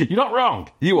 You're not wrong.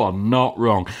 You are not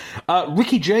wrong.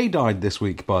 Ricky Jay died this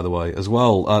week, by the way, as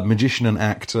well. Magician and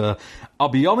actor. I'll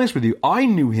be honest with you, I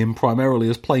knew him primarily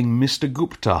as playing Mr.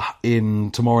 Gupta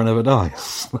in Tomorrow Never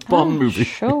Dies, the Bond movie.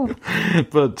 Sure.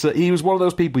 But he was one of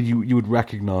those people you would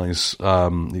recognise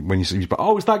when you see,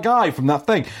 oh, it's that guy from that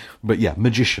thing. But yeah,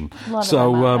 magician.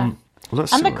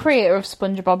 And the creator of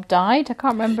SpongeBob died. I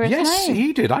can't remember his name. Yes,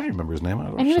 he did. I didn't remember his name.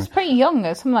 And he was pretty young.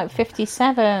 Something like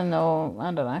 57 or,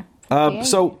 I don't know.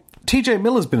 So, TJ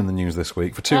Miller's been in the news this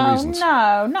week for two reasons.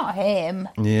 Oh, no, not him.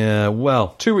 Yeah, well,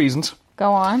 two reasons.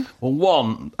 Go on. Well,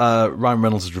 one, Ryan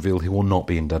Reynolds has revealed he will not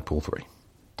be in Deadpool 3.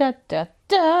 Da, da,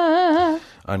 da.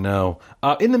 I know.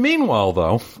 In the meanwhile,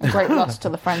 though... A great loss to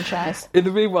the franchise. In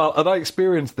the meanwhile, and I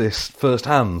experienced this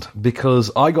firsthand,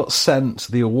 because I got sent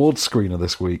the awards screener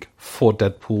this week for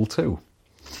Deadpool 2.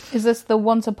 Is this the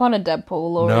Once Upon a Deadpool,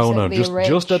 or is it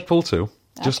just Deadpool 2.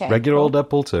 Just regular old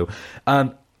Deadpool 2.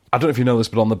 And I don't know if you know this,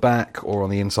 but on the back or on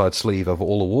the inside sleeve of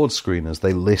all awards screeners,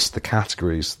 they list the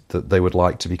categories that they would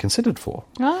like to be considered for.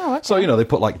 Oh, okay. So, they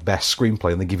put like best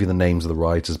screenplay, and they give you the names of the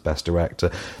writers, best director,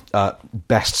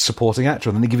 best supporting actor,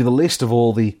 and then they give you the list of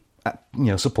all the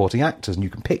supporting actors, and you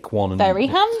can pick one. Very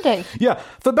handy. Yeah,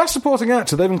 for best supporting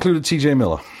actor, they've included TJ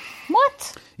Miller.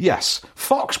 What? Yes,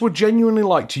 Fox would genuinely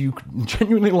like you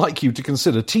to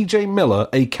consider TJ Miller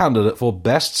a candidate for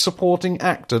Best Supporting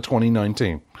Actor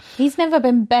 2019. He's never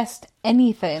been best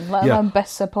anything, let alone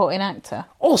best supporting actor.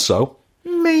 Also,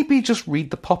 maybe just read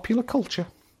the popular culture.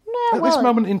 At this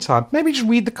moment in time, maybe just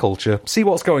read the culture, see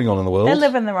what's going on in the world. They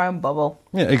live in their own bubble.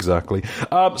 Yeah, exactly.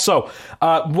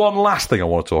 One last thing I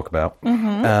want to talk about,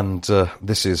 and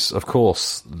this is, of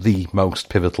course, the most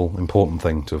pivotal, important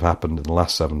thing to have happened in the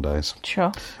last 7 days.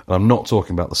 Sure. And I'm not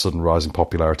talking about the sudden rise in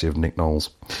popularity of Nick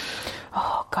Knowles.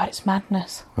 Oh, God, it's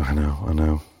madness. I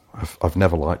know. I've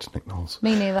never liked Nick Knowles.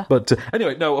 Me neither. But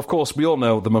anyway, no, of course, we all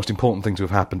know the most important thing to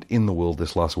have happened in the world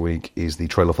this last week is the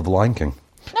trailer for The Lion King.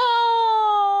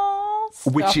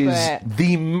 Which is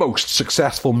the most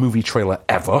successful movie trailer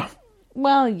ever.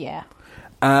 Well, yeah.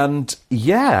 And,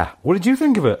 what did you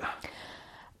think of it?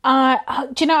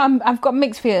 Do you know, I've got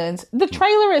mixed feelings. The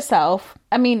trailer itself,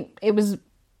 I mean, it was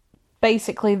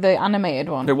basically the animated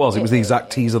one. It was the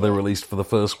exact teaser they released for the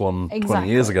first one 20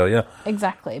 years ago, yeah.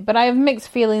 Exactly. But I have mixed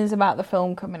feelings about the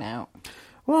film coming out.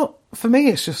 Well, for me,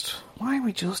 it's just, why are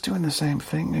we just doing the same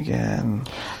thing again?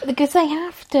 Because they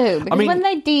have to. Because when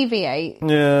they deviate,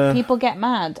 people get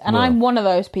mad. And I'm one of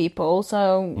those people,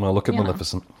 so... Well, look at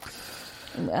Maleficent.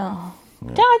 Oh.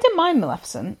 Yeah. I didn't mind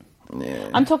Maleficent. Yeah.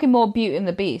 I'm talking more Beauty and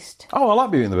the Beast. Oh, I like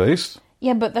Beauty and the Beast.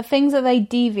 Yeah, but the things that they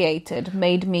deviated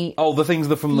made me the things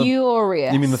that from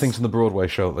furious. You mean the things from the Broadway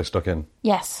show that they stuck in?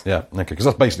 Yes. Yeah, okay, because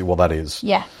that's basically what that is.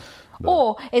 Yeah.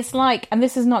 Or it's like, and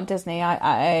this is not Disney,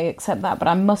 I accept that, but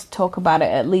I must talk about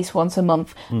it at least once a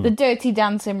month. The Dirty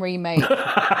Dancing remake.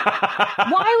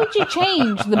 Why would you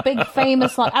change the big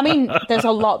famous line? I mean, there's a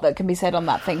lot that can be said on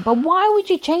that thing, but why would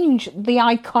you change the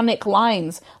iconic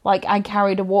lines like I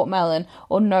carried a watermelon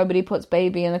or nobody puts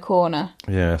baby in the corner?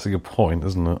 Yeah, it's a good point,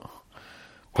 isn't it?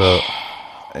 But,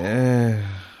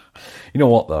 you know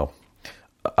what though?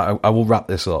 I will wrap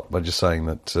this up by just saying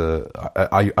that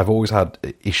I've always had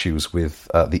issues with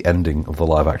the ending of the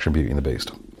live-action Beauty and the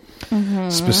Beast.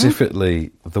 Mm-hmm. Specifically,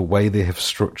 the way they have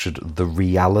structured the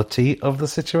reality of the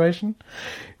situation.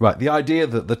 Right, the idea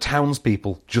that the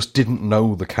townspeople just didn't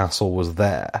know the castle was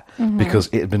there because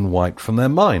it had been wiped from their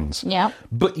minds. Yeah.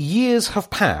 But years have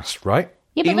passed, right?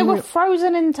 Yeah, but they were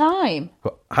frozen in time.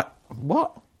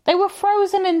 What? They were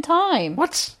frozen in time.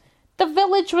 What? The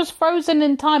village was frozen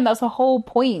in time. That's the whole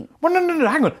point. Well, no,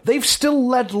 hang on. They've still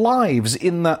led lives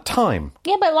in that time.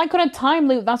 Yeah, but like on a time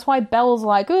loop, that's why Belle's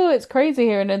like, oh, it's crazy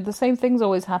here, and then the same things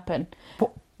always happen.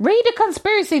 But read a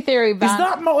conspiracy theory, Van. Is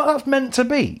that not what that's meant to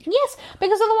be? Yes,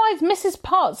 because otherwise Mrs.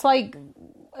 Potts,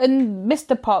 and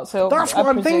Mr. Potts... That's what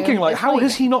I'm thinking, how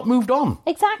has he not moved on?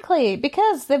 Exactly,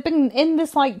 because they've been in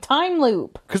this, time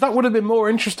loop. Because that would have been more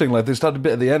interesting, they started a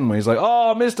bit at the end where he's like,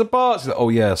 oh, Mr. Potts. He's like, oh,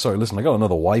 yeah, sorry, listen, I got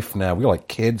another wife now. We got,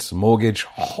 kids, mortgage,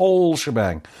 whole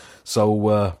shebang.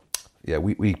 So, yeah,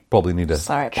 we probably need a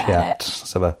chat.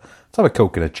 Let's have a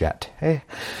Coke and a chat, hey?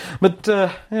 But,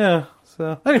 yeah...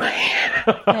 So, anyway.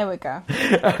 There we go.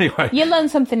 Anyway. You learn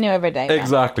something new every day.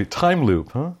 Exactly. Time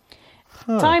loop, huh?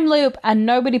 Time loop, and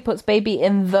nobody puts baby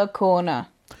in the corner.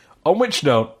 On which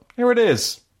note, here it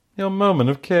is. Your moment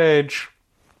of Cage.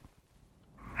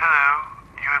 Hello,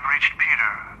 you have reached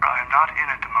Peter. I am not in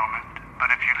at the moment, but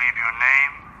if you leave your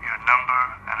name, your number,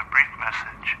 and a brief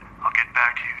message, I'll get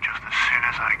back to you just as soon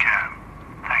as I can.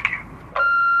 Thank you.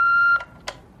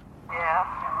 Yeah?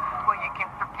 Well, you can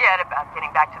forget about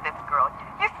getting back to this girl.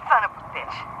 You son of a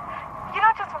bitch. You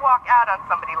don't just walk out on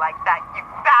somebody like that, you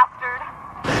bastard.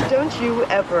 Don't you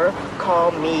ever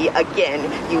call me again,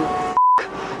 you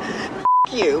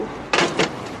you.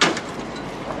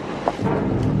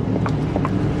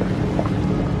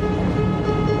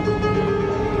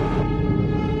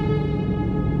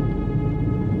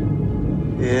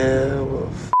 Yeah, well,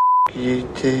 you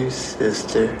too,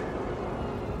 sister.